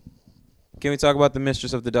 Can we talk about the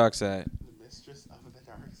Mistress of the Dark Side? The Mistress of the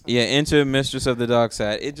Dark Side. Yeah, enter Mistress of the Dark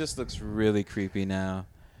Side. It just looks really creepy now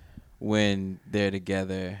when they're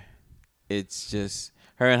together. It's just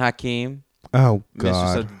her and Hakeem. Oh God!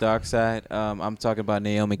 Mistress of the Dark Side. I'm talking about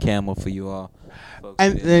Naomi Campbell for you all. Folks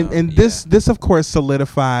And this of course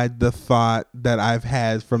solidified the thought that I've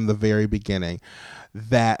had from the very beginning,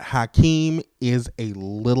 that Hakeem is a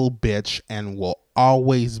little bitch and will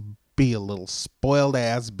always be a little spoiled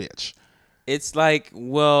ass bitch. It's like,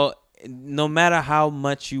 well, no matter how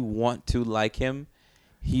much you want to like him,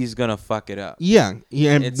 he's gonna fuck it up. Yeah,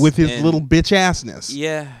 and with his little bitch assness.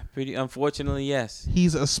 Yeah, pretty. Unfortunately, yes.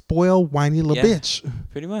 He's a spoiled, whiny little bitch.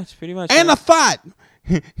 Pretty much. And a thought.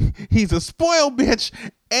 He's a spoiled bitch,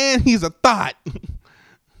 and he's a thought.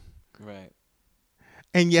 Right.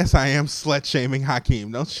 And yes, I am slut shaming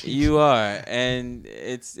Hakeem. Don't you? You are, and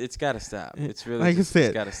it's gotta stop. It's really like I said,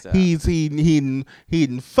 it's gotta stop. He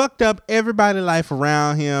done fucked up everybody life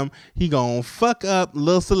around him. He gonna fuck up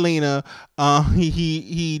Lil Selena.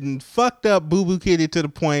 He done fucked up Boo Boo Kitty to the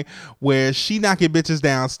point where she knocking bitches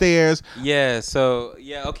downstairs. Yeah. So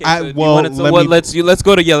yeah. Okay. Let's go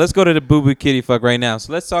to the Boo Boo Kitty fuck right now.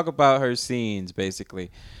 So let's talk about her scenes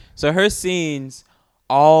basically. So her scenes.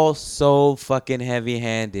 All so fucking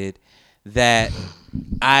heavy-handed that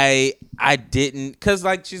I didn't, cause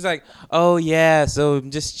like she's like, oh yeah, so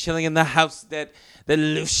I'm just chilling in the house that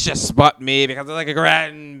Lucius bought me because I'm like a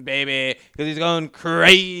grandbaby, because he's going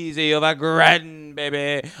crazy over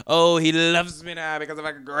grandbaby. Oh, he loves me now because I'm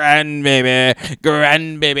like a grandbaby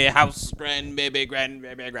house, grandbaby.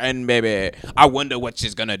 I wonder what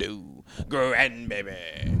she's gonna do,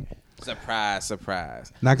 grandbaby. Surprise.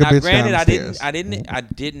 Knock a bitch granted, downstairs. I didn't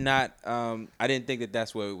think that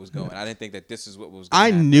that's where it was going. I didn't think that this is what was I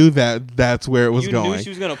going to happen. knew that's where it was You going. knew she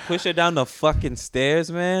was going to push her down the fucking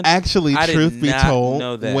stairs, man? Actually, I did truth be not told,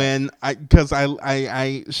 know that. when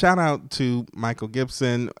I shout out to Michael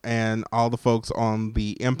Gibson and all the folks on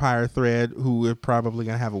the Empire thread who are probably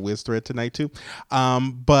going to have a Wiz thread tonight too.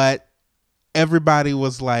 But everybody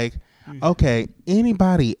was like, okay,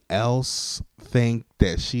 anybody else think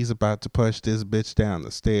that she's about to push this bitch down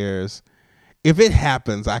the stairs? If it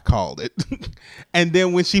happens, I called it. And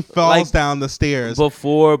then when she falls down the stairs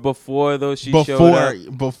before she showed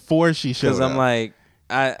up, before she showed up, because I'm like,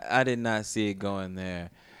 I did not see it going there.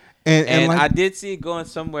 And like, I did see it going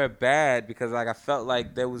somewhere bad, because like I felt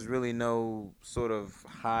like there was really no sort of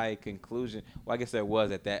high conclusion. Well, I guess there was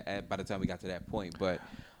by the time we got to that point, but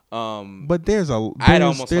there's I'd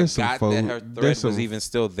almost forgot that her thread was even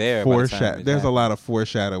still there. There's a lot of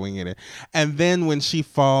foreshadowing in it. And then when she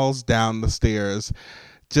falls down the stairs,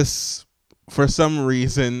 just for some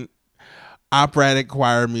reason, operatic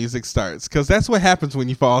choir music starts, because that's what happens when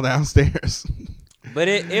you fall downstairs. But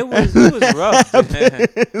it was rough.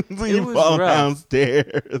 It was rough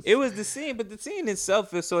downstairs. It was the scene, but the scene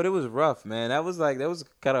itself it was rough, man. That was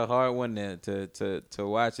kind of a hard one to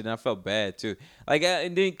watch, and I felt bad too. Like,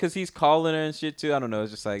 and then because he's calling her and shit too. I don't know.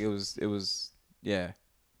 It's just like it was yeah.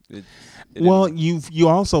 Well, you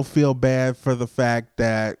also feel bad for the fact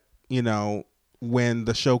that, you know, when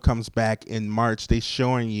the show comes back in March, they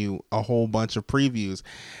showing you a whole bunch of previews,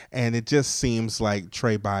 and it just seems like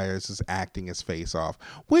Trey Byers is acting his face off,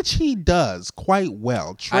 which he does quite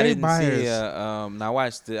well. I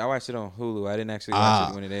watched it on Hulu. I didn't actually watch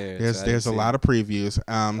it when it aired. There's a lot of previews.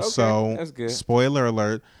 Okay, so that's good. Spoiler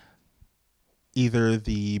alert: either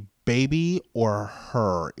the baby or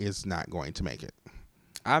her is not going to make it.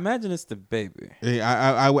 I imagine it's the baby.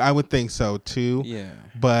 I would think so too. Yeah.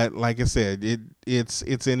 But like I said,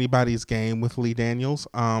 it's anybody's game with Lee Daniels.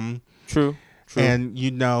 True. And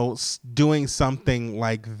you know, doing something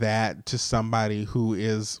like that to somebody who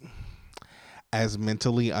is as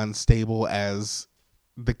mentally unstable as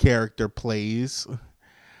the character plays,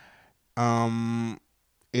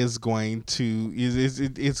 is going to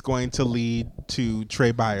it's going to lead to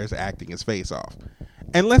Trey Byers acting his face off.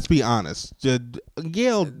 And let's be honest, Yale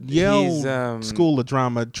School of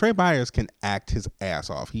Drama, Trey Byers can act his ass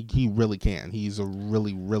off. He really can. He's a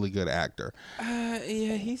really, really good actor. Yeah,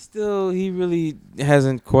 he really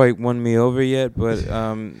hasn't quite won me over yet, but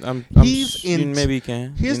maybe he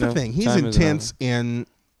can. Here's the thing. He's intense in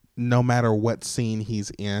no matter what scene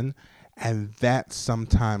he's in, and that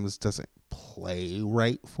sometimes doesn't play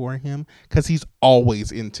right for him, because he's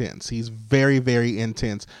always intense. He's very, very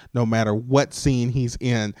intense no matter what scene he's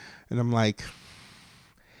in. And I'm like,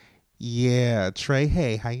 yeah, Trey,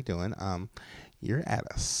 hey, how you doing? You're at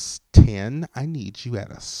a 10. I need you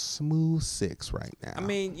at a smooth 6 right now. I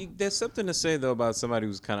mean, there's something to say though about somebody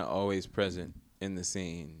who's kind of always present in the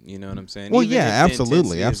scene. You know what I'm saying? Well, Even yeah, if the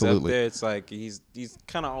absolutely. intensity is up there, it's like he's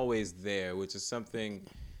kind of always there, which is something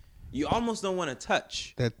you almost don't want to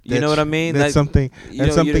touch. You know what I mean? That's something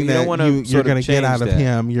that you're going to get out of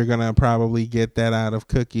him. You're going to probably get that out of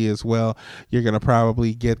Cookie as well. You're going to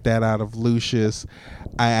probably get that out of Lucius.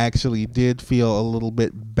 I actually did feel a little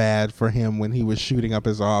bit bad for him when he was shooting up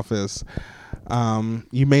his office.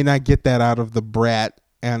 You may not get that out of the Brat.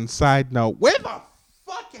 And side note, where the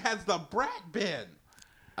fuck has the Brat been?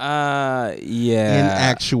 Yeah. In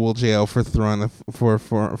actual jail for throwing for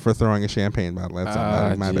throwing a champagne bottle at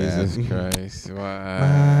somebody. My Jesus bad. Christ. Why?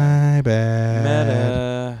 My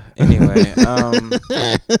bad. Meta. Anyway,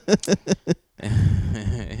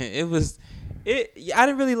 it was. I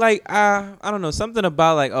didn't really like. I don't know, something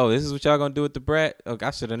about like, oh, this is what y'all gonna do with the brat. Oh, I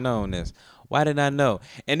should have known this. Why didn't I know?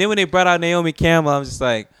 And then when they brought out Naomi Campbell, I was just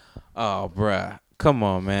like, oh, bruh. Come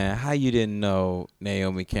on, man. How you didn't know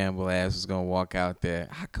Naomi Campbell ass was gonna walk out there?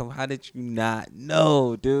 How did you not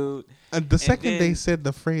know, dude? The second they said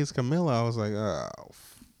the phrase Camilla, I was like, oh,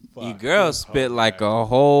 fuck. You girl spit like a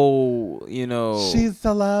whole, She's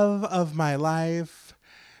the love of my life.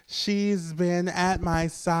 She's been at my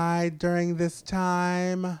side during this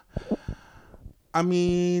time. I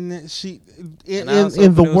mean, in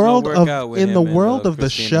the world of the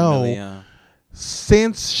show.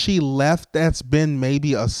 Since she left, that's been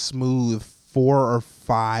maybe a smooth 4 or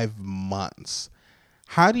 5 months.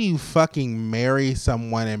 How do you fucking marry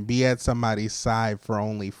someone and be at somebody's side for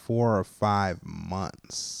only 4 or 5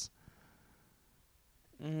 months?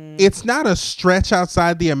 It's not a stretch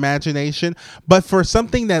outside the imagination, but for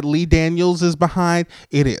something that Lee Daniels is behind,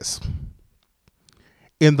 it is.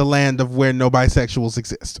 In the land of where no bisexuals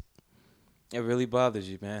exist. It really bothers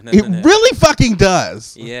you, man. It really fucking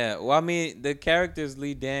does. Yeah. Well, I mean, the character's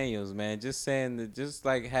Lee Daniels, man. Just saying that, just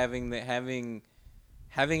like having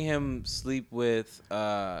him sleep with,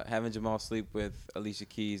 having Jamal sleep with Alicia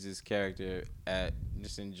Keys' character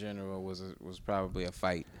just in general was probably a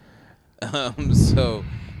fight. So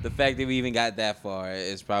the fact that we even got that far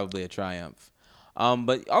is probably a triumph.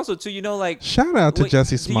 But also too, like, shout out to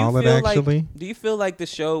Jussie Smollett. Actually, do you feel like the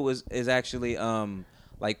show is actually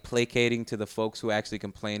like placating to the folks who actually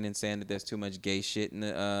complain and saying that there's too much gay shit in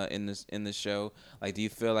the show? Like, do you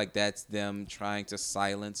feel like that's them trying to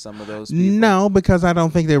silence some of those people? No, because I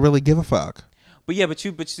don't think they really give a fuck. But yeah, here's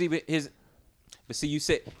the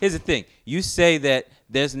thing. You say that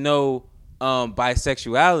there's no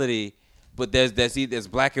bisexuality, but there's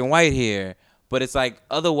black and white here. But it's like,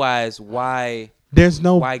 otherwise, why? There's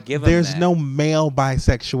no male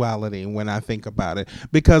bisexuality when I think about it,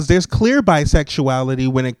 because there's clear bisexuality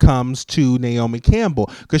when it comes to Naomi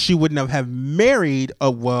Campbell, because she wouldn't have married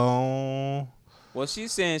a Well,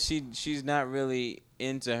 she's saying she's not really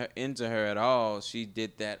into her at all. She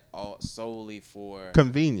did that all solely for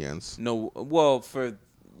convenience. For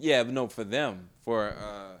them, for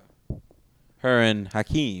her and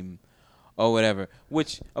Hakeem or whatever.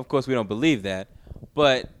 Which of course we don't believe that,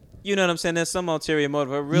 but. You know what I'm saying? There's some ulterior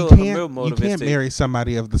motive. A real motive. You can't marry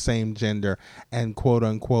somebody of the same gender and quote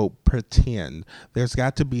unquote pretend. There's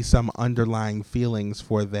got to be some underlying feelings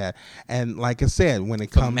for that. And like I said, when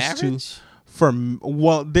it comes there's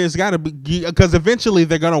got to be, because eventually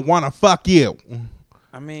they're gonna want to fuck you.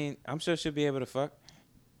 I mean, I'm sure she'll be able to fuck.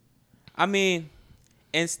 I mean,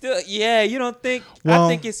 and still, yeah, you don't think? Well, I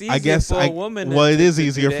think it's easier for a woman. Well, it is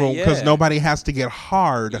easier because nobody has to get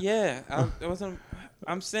hard. Yeah,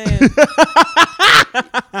 I'm saying.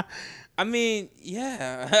 I mean,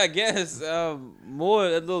 yeah, I guess a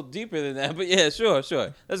little deeper than that, but yeah, sure.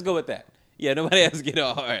 Let's go with that. Yeah, nobody has to get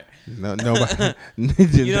hard. No, nobody.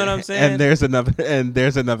 You know what I'm saying? And there's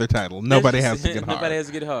another title. Nobody has to get hard. Nobody has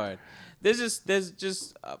to get hard. There's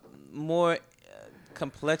just more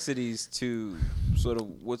complexities to sort of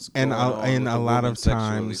what's going on. And a lot of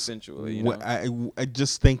times, sensually, I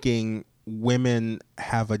just thinking. Women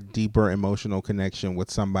have a deeper emotional connection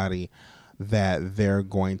with somebody that they're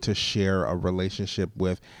going to share a relationship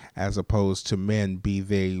with, as opposed to men, be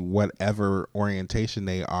they whatever orientation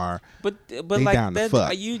they are. But like that,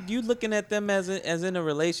 are you looking at them as in a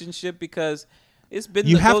relationship? Because it's been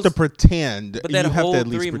you have to pretend. But that whole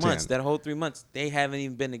 3 months, they haven't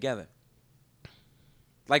even been together.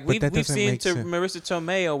 Like we've seen Marissa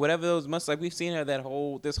Tomei or whatever those months, like we've seen her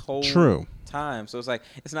this whole time. So it's like,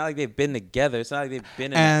 it's not like they've been together. It's not like they've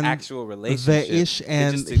been in an actual relationship. Here's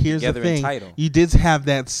the thing: you did have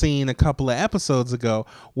that scene a couple of episodes ago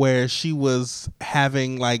where she was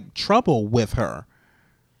having like trouble with her,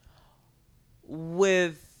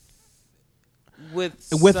 with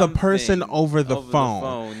a person over the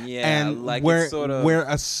phone. Yeah, and like we're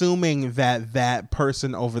assuming that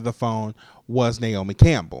person over the phone was Naomi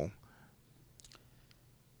Campbell.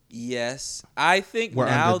 Yes, I think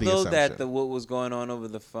now though that what was going on over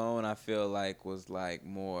the phone, I feel like was like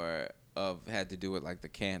more of had to do with like the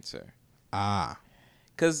cancer.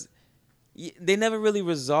 Because they never really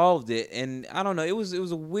resolved it, and I don't know. It was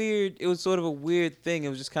sort of a weird thing. It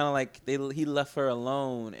was just kind of like he left her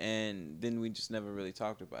alone, and then we just never really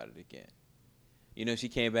talked about it again. She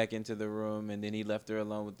came back into the room, and then he left her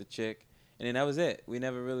alone with the chick. And then that was it. We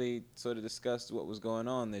never really sort of discussed what was going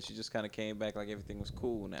on there. She just kind of came back like everything was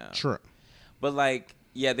cool now. Sure. But like,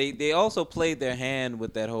 yeah, they also played their hand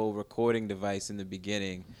with that whole recording device in the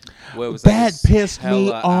beginning, where it was That like pissed me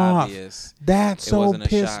hella off. obvious. That It so wasn't a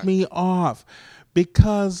pissed shot. me off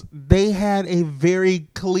because they had a very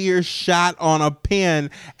clear shot on a pen,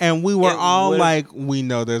 and we were It all would've- like, "We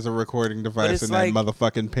know there's a recording device it's in like, that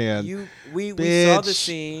motherfucking pen." We saw the Bitch.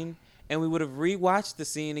 scene, and we would have rewatched the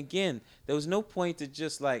scene again. There was no point to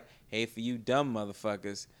just like, hey, for you dumb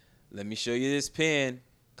motherfuckers, let me show you this pen.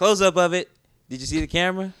 Close up of it. Did you see the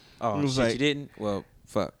camera? Oh, It was shit, like- you didn't? Well,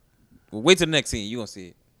 fuck. Well, wait till the next scene. You gonna see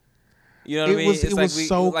it. You know what I mean? It was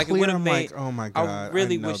so like, clear. would've I'm made- like, "Oh my god!" I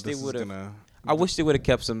really know wish they this is would have. gonna- I wish they would have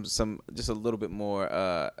kept some just a little bit more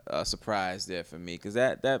surprise there for me, because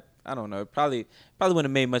that I don't know, it probably wouldn't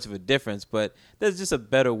have made much of a difference, but there's just a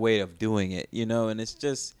better way of doing it, you know. And it's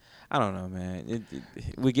just, I don't know, man.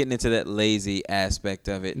 We're getting into that lazy aspect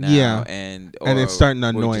of it now, Yeah. and it's starting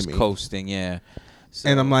to we're annoy just me. coasting, yeah. So,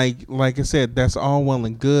 And I'm like I said, that's all well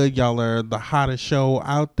and good. Y'all are the hottest show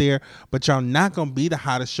out there, but y'all not gonna be the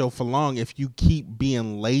hottest show for long if you keep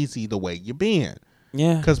being lazy the way you been.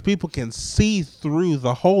 yeah, Because people can see through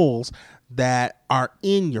the holes that are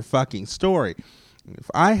in your fucking story. If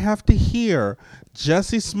I have to hear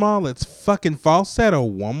Jussie Smollett's fucking falsetto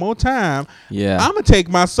one more time, yeah. I'm gonna take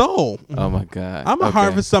my soul. Oh my god, I'm gonna Okay.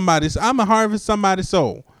 harvest somebody's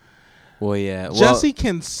soul. Well, yeah, well, Jussie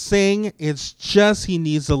can sing. It's just he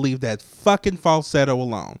needs to leave that fucking falsetto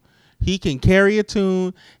alone. He can carry a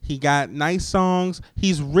tune. He got nice songs.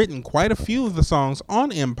 He's written quite a few of the songs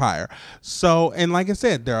on Empire. So, and like I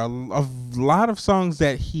said, there are a lot of songs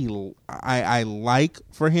that I like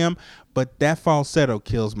for him, but that falsetto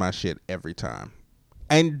kills my shit every time.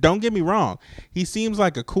 And don't get me wrong, he seems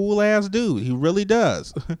like a cool ass dude. He really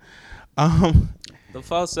does. The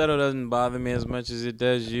falsetto doesn't bother me as much as it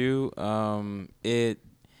does you. It,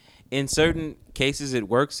 in certain cases, it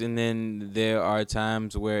works, and then there are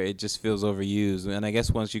times where it just feels overused. And I guess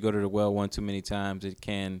once you go to the well one too many times, it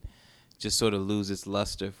can just sort of lose its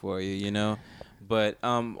luster for you, you know. But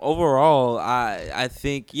overall, I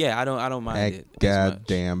think I don't mind it. That as much.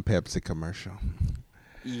 goddamn Pepsi commercial.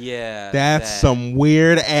 Yeah, That's that- some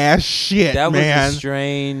weird ass shit, That man. was a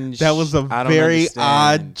strange. That was a I don't very understand.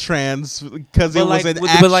 odd trans because it But was like, an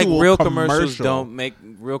actual but like real commercial.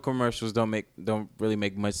 commercials don't really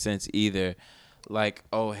make much sense either. Like,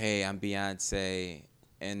 oh hey, I'm Beyonce,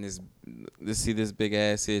 and see this big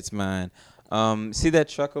ass here, it's mine. See that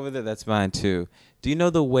truck over there? That's mine too. Do you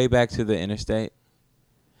know the way back to the interstate?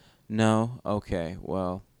 No. Okay.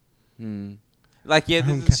 Well. Like, yeah,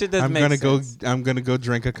 this shit doesn't make sense. I'm gonna go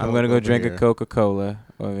drink a Coke. I'm gonna go over drink here. a Coca-Cola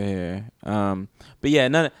over here. But yeah,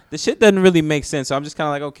 the shit doesn't really make sense. So I'm just kind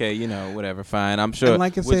of like, okay, you know, whatever, fine. I'm sure. And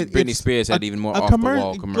like I said, Britney it's Spears had a- even more a off the commer-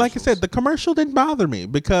 wall commercials. Like I said, the commercial didn't bother me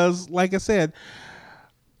because, like I said,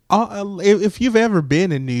 if you've ever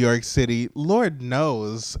been in New York City, Lord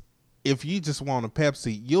knows, if you just want a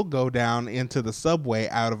Pepsi, you'll go down into the subway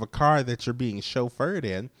out of a car that you're being chauffeured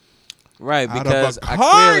in. right, Out because of a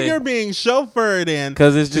car clearly, you're being chauffeured in,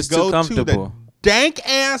 'Cause it's to just too go comfortable. To the dank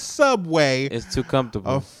ass subway it's too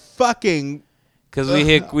comfortable. of fucking. Because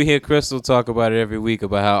we hear Crystal talk about it every week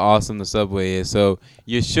about how awesome the subway is. So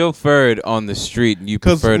you're chauffeured on the street, and you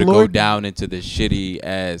 'Cause prefer to go Lord- down into the shitty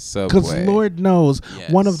ass subway. Because Lord knows,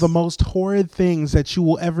 one of Yes. the most horrid things that you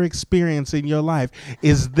will ever experience in your life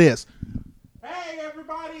is this. Hey,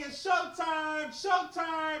 everybody, it's showtime!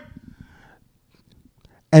 Showtime!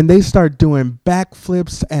 And they start doing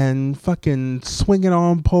backflips and fucking swinging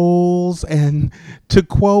on poles. And to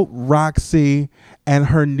quote Roxy and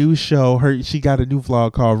her new show, she got a new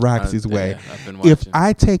vlog called Roxy's yeah, Way. I've been If watching.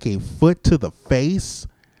 I take a foot to the face,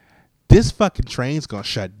 this fucking train's gonna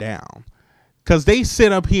shut down. Cause they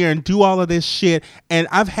sit up here and do all of this shit, and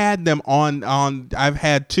I've had them on. I've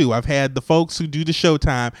had two. I've had the folks who do the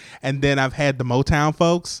Showtime, and then I've had the Motown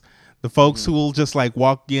folks. The folks who will just like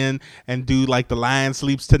walk in and do like the Lion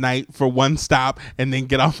Sleeps Tonight for one stop, and then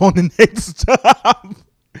get off on the next stop.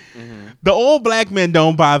 The old black men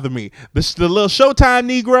don't bother me. The little Showtime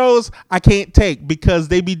Negroes I can't take because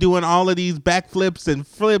they be doing all of these backflips and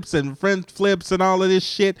flips and front flips and all of this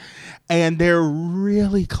shit, and they're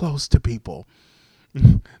really close to people.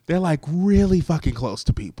 They're like really fucking close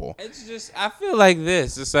to people. It's just, I feel like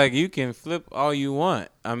this. It's like you can flip all you want.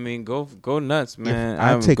 I mean, go nuts, man. If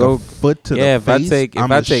I take a foot to the if face, if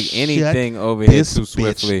I take anything over here this too bitch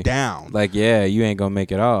swiftly, down. like you ain't gonna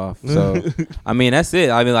make it off. So I mean, that's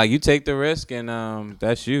it. I mean, like you take the risk, and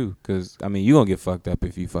that's you, because I mean, you gonna get fucked up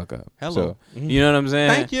if you fuck up. Hello. So, you know what I'm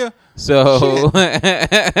saying? Thank you. So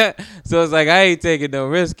so it's like I ain't taking no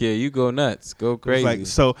risk here. You go nuts, go crazy. Like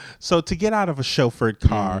so to get out of a chauffeured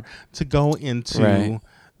car to go into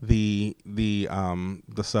the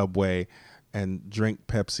subway and drink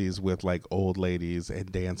Pepsis with like old ladies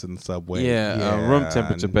and dance in the subway. Room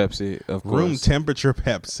temperature Pepsi, of course. Room temperature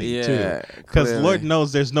Pepsi too, because clearly. Lord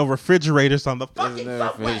knows there's no refrigerators on the fucking There's no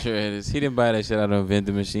subway. refrigerators. He didn't buy that shit out of a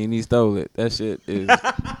vending machine. He stole it. That shit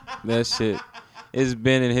it's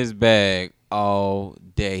been in his bag all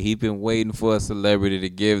day. He been waiting for a celebrity to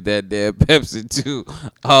give that damn Pepsi to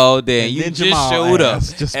all day. And you then just Jamal showed up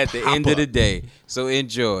ass just at the pop end of the up. day. So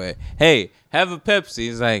enjoy. Hey, have a Pepsi.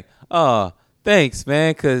 He's like, oh, thanks,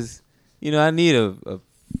 man, because, I need a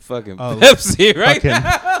fucking Pepsi right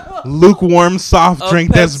now. Lukewarm soft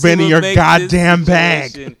drink that's Pepsi been in would your make goddamn this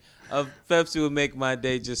bag. situation- A Pepsi would make my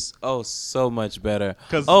day just so much better.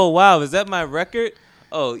 'Cause- Oh wow, is that my record?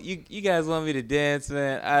 Oh, you guys want me to dance,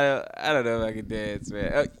 man? I don't know if I can dance,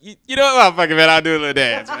 man. You know what, motherfucker, man? I'll do a little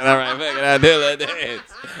dance, man. All right, fuck it, I'll do a little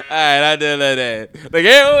dance. All right, I'll do a little dance. Like,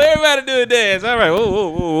 hey, everybody do a dance. All right,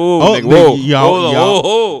 whoa, nigga, whoa, hold on,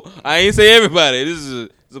 whoa. I ain't say everybody. This is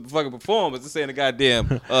a fucking performance. This ain't a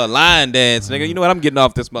goddamn line dance, nigga. You know what? I'm getting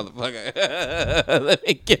off this motherfucker. Let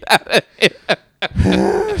me get out of here.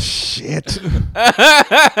 Shit.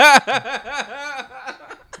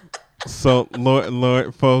 So,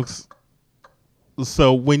 Lord, folks.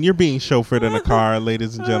 So, when you're being chauffeured in a car,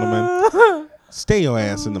 ladies and gentlemen, stay your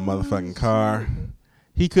ass in the motherfucking car.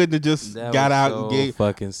 He couldn't have just got out and gave,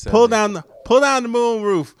 pull down the moon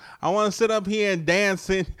roof. I want to sit up here and dance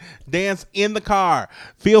in the car.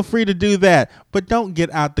 Feel free to do that, but don't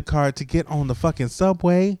get out the car to get on the fucking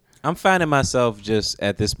subway. I'm finding myself just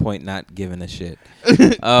at this point not giving a shit.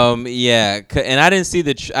 And I didn't see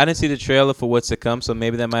the trailer for what's to come, so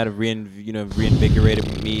maybe that might have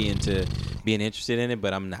reinvigorated me into being interested in it,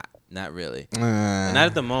 but I'm not really. Not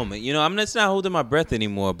at the moment. I'm just not holding my breath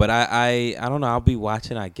anymore, but I don't know, I'll be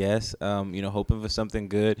watching, I guess. Hoping for something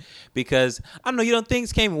good, because I don't know,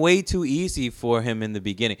 things came way too easy for him in the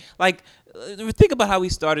beginning. Like, think about how he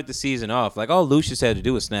started the season off. Like, all Lucius had to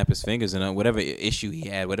do was snap his fingers, and whatever issue he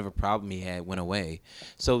had, whatever problem he had, went away.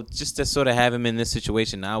 So just to sort of have him in this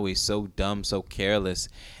situation now, he's so dumb, so careless,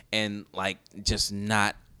 and like just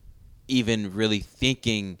not even really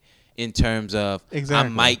thinking in terms of I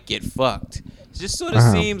might get fucked. It just sort of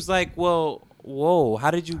seems like, well, whoa,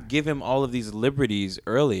 how did you give him all of these liberties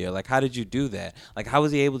earlier? Like, how did you do that? Like, how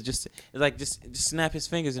was he able to just snap his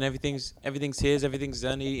fingers and everything's his, everything's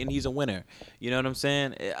done, and he's a winner? You know what I'm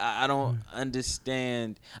saying? I don't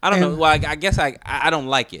understand. I don't know. Well, I guess I don't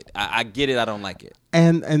like it. I get it. I don't like it.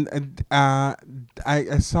 And I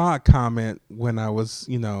saw a comment when I was,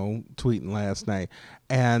 tweeting last night,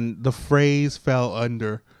 and the phrase fell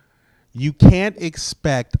under, you can't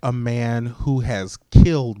expect a man who has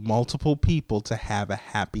killed multiple people to have a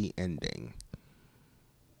happy ending.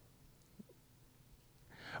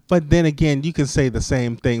 But then again, you can say the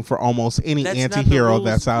same thing for almost any anti-hero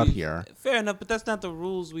that's out here. Fair enough, but that's not the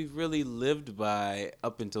rules we've really lived by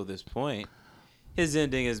up until this point. His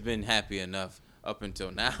ending has been happy enough up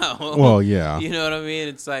until now. Well, yeah. You know what I mean?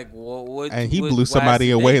 It's like, well, and he blew somebody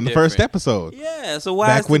away in the first episode. Yeah, so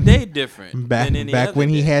why is the day different than any back other when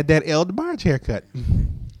day? he had that El DeBarge haircut.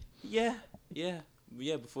 Yeah,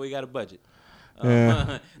 before he got a budget.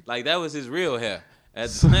 Yeah. Like, that was his real hair.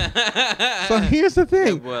 So here's the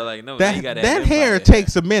thing. That boy, like, no, that hair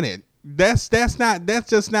takes a minute. That's just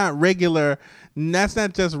not regular. That's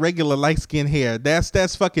not just regular light skin hair.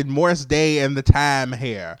 That's fucking Morris Day and the Time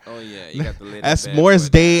hair. Oh yeah, you got to lay that That's bad Morris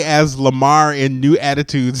boy Day down. as Lamar in New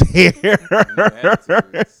Attitudes hair. New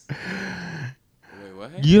Attitudes. Wait,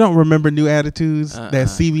 what? You don't remember New Attitudes? That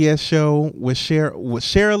CBS show with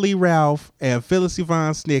Sheryl Lee Ralph and Phyllis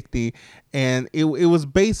Yvonne Snickty, and it was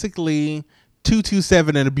basically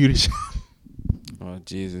 227 in a beauty shop. Oh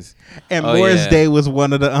Jesus! And Morris Day was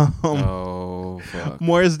one of the Oh fuck!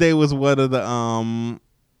 Morris Day was one of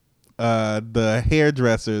the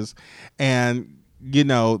hairdressers, and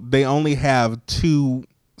they only have two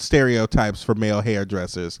stereotypes for male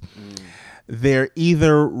hairdressers. They're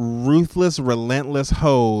either ruthless, relentless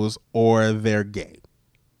hoes, or they're gay.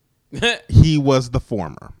 He was the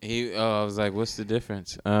former. I was like, what's the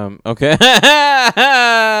difference? Okay.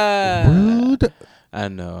 Rude. I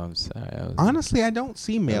know. I'm sorry. Honestly, I don't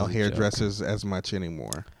see male a hairdressers as much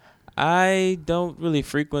anymore. I don't really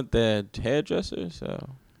frequent the hairdresser, so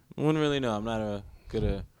I wouldn't really know. I'm not a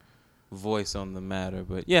good voice on the matter,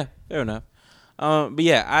 but yeah, fair enough. But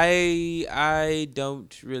yeah, I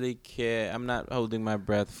don't really care. I'm not holding my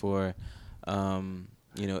breath for,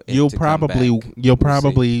 it You'll to come probably back. you'll We'll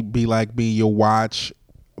probably see. be like me. You'll watch,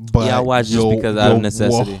 but Yeah, I'll watch just because out of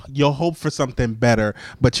necessity. You'll hope for something better,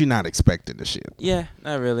 but you're not expecting the shit. Yeah,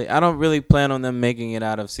 not really. I don't really plan on them making it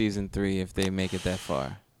out of season 3 if they make it that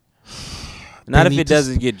far. Not if it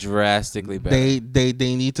doesn't get drastically better. They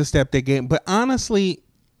need to step their game. But honestly,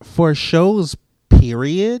 for shows,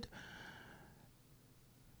 period,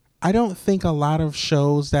 I don't think a lot of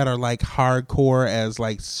shows that are like hardcore as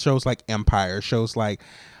like shows like Empire, shows like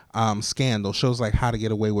Scandal, shows like How to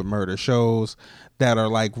Get Away with Murder, shows that are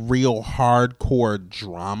like real hardcore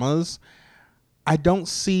dramas, I don't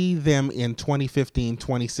see them in 2015,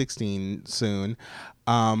 2016 soon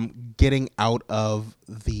getting out of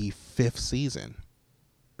the 5th season.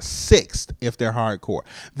 6th if they're hardcore.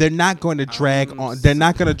 They're not going to drag on. They're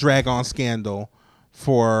not going to drag on Scandal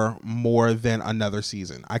for more than another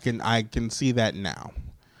season. I can see that now.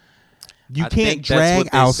 You can't drag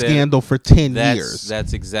out Scandal for 10 years.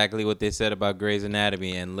 That's exactly what they said about Grey's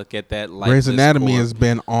Anatomy. And look at that. Grey's Anatomy has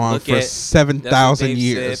been on for 7,000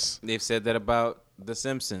 years. They've said that about The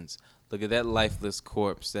Simpsons. Look at that lifeless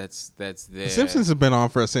corpse that's there. The Simpsons have been on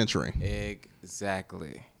for a century.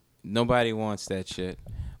 Exactly. Nobody wants that shit.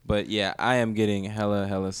 But yeah, I am getting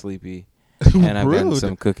hella sleepy, and I've got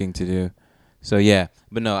some cooking to do. So yeah,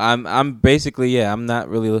 but no, I'm basically I'm not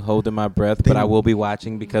really holding my breath, but I will be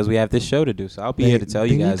watching because we have this show to do. So I'll be here to tell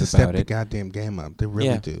you guys about it. They need to step the goddamn game up. They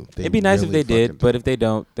really do. It'd be nice if they did, but if they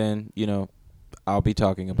don't, then I'll be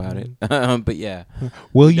talking about it. But yeah,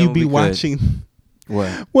 will you be watching?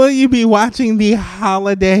 What? Will you be watching the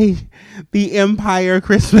Empire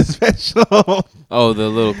Christmas special? Oh, the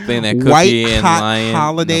little thing that Cookie White and Hot Lion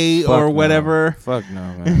Holiday no, or no. whatever. Fuck no,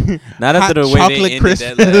 man. Not after the way they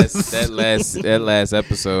ended that last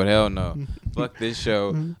episode. Hell no. Fuck this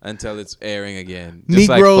show until it's airing again. Just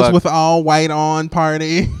Negroes with all white on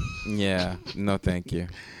party. Yeah. No, thank you.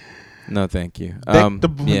 No, thank you.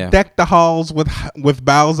 Deck the halls with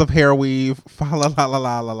boughs of hair weave. Fa la la la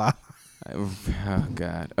la la la. Oh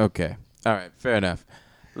God. Okay. All right. Fair enough.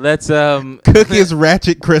 Let's Cookie's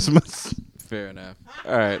Ratchet Christmas. Fair enough.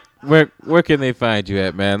 All right. Where can they find you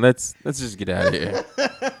at, man? Let's just get out of here.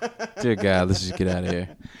 Dear God, let's just get out of here.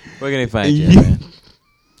 Where can they find you at, man?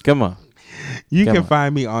 Come on. You can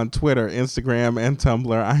find me on Twitter, Instagram, and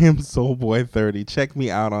Tumblr. I am Soulboy30. Check me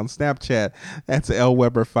out on Snapchat. That's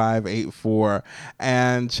LWeber584.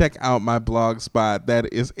 And check out my blog spot.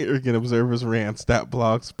 That is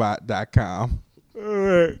ArrogantObserversRants.blogspot.com. All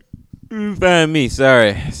right. You can find me.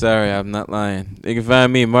 Sorry, I'm not lying. You can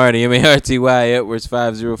find me, Marty, Marty Edwards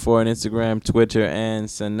 504 on Instagram, Twitter, and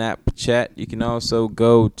Snapchat. You can also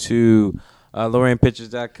go to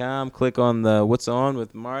LorrainePictures.com. Click on the What's On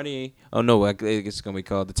with Marty. Oh no, it's gonna be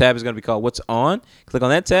called. The tab is gonna be called What's On. Click on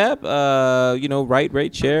that tab.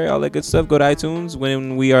 Rate, share, all that good stuff. Go to iTunes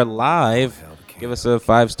when we are live. Give us a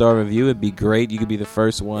 5-star review. It'd be great. You could be the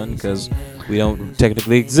first one because we don't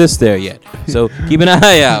technically exist there yet. So keep an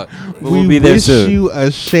eye out. We'll be there soon. We wish you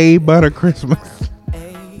a shea butter Christmas.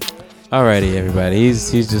 Alrighty, everybody.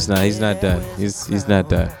 He's just not. He's not done. He's not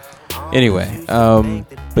done. Anyway,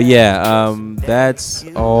 but yeah, that's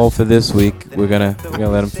all for this week. We're gonna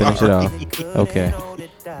let him finish it off. Okay.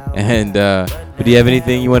 And but do you have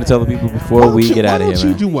anything you want to tell the people before we get out of here, man? Why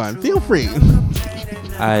don't you do one? Feel free.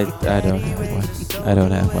 I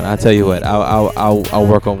don't have one. I'll tell you what. I'll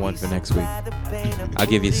work on one for next week. I'll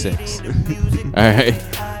give you 6. All right.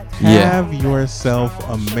 Have yourself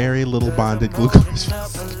a merry little bonded glue Christmas.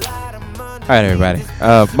 All right, everybody.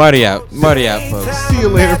 Marty out, folks. See you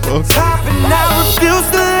later, folks. I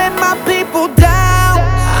refuse to let my people down.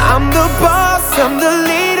 I'm the boss, I'm the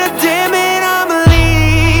leader, damn it, I'm a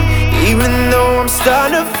lead. Even though I'm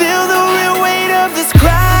starting to feel the real weight of this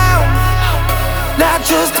crowd. Not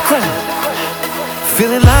just the crown.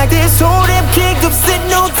 Feeling like this whole damn kingdom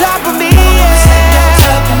sitting on top of me. Yeah.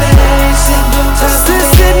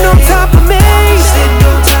 Sitting on top of me.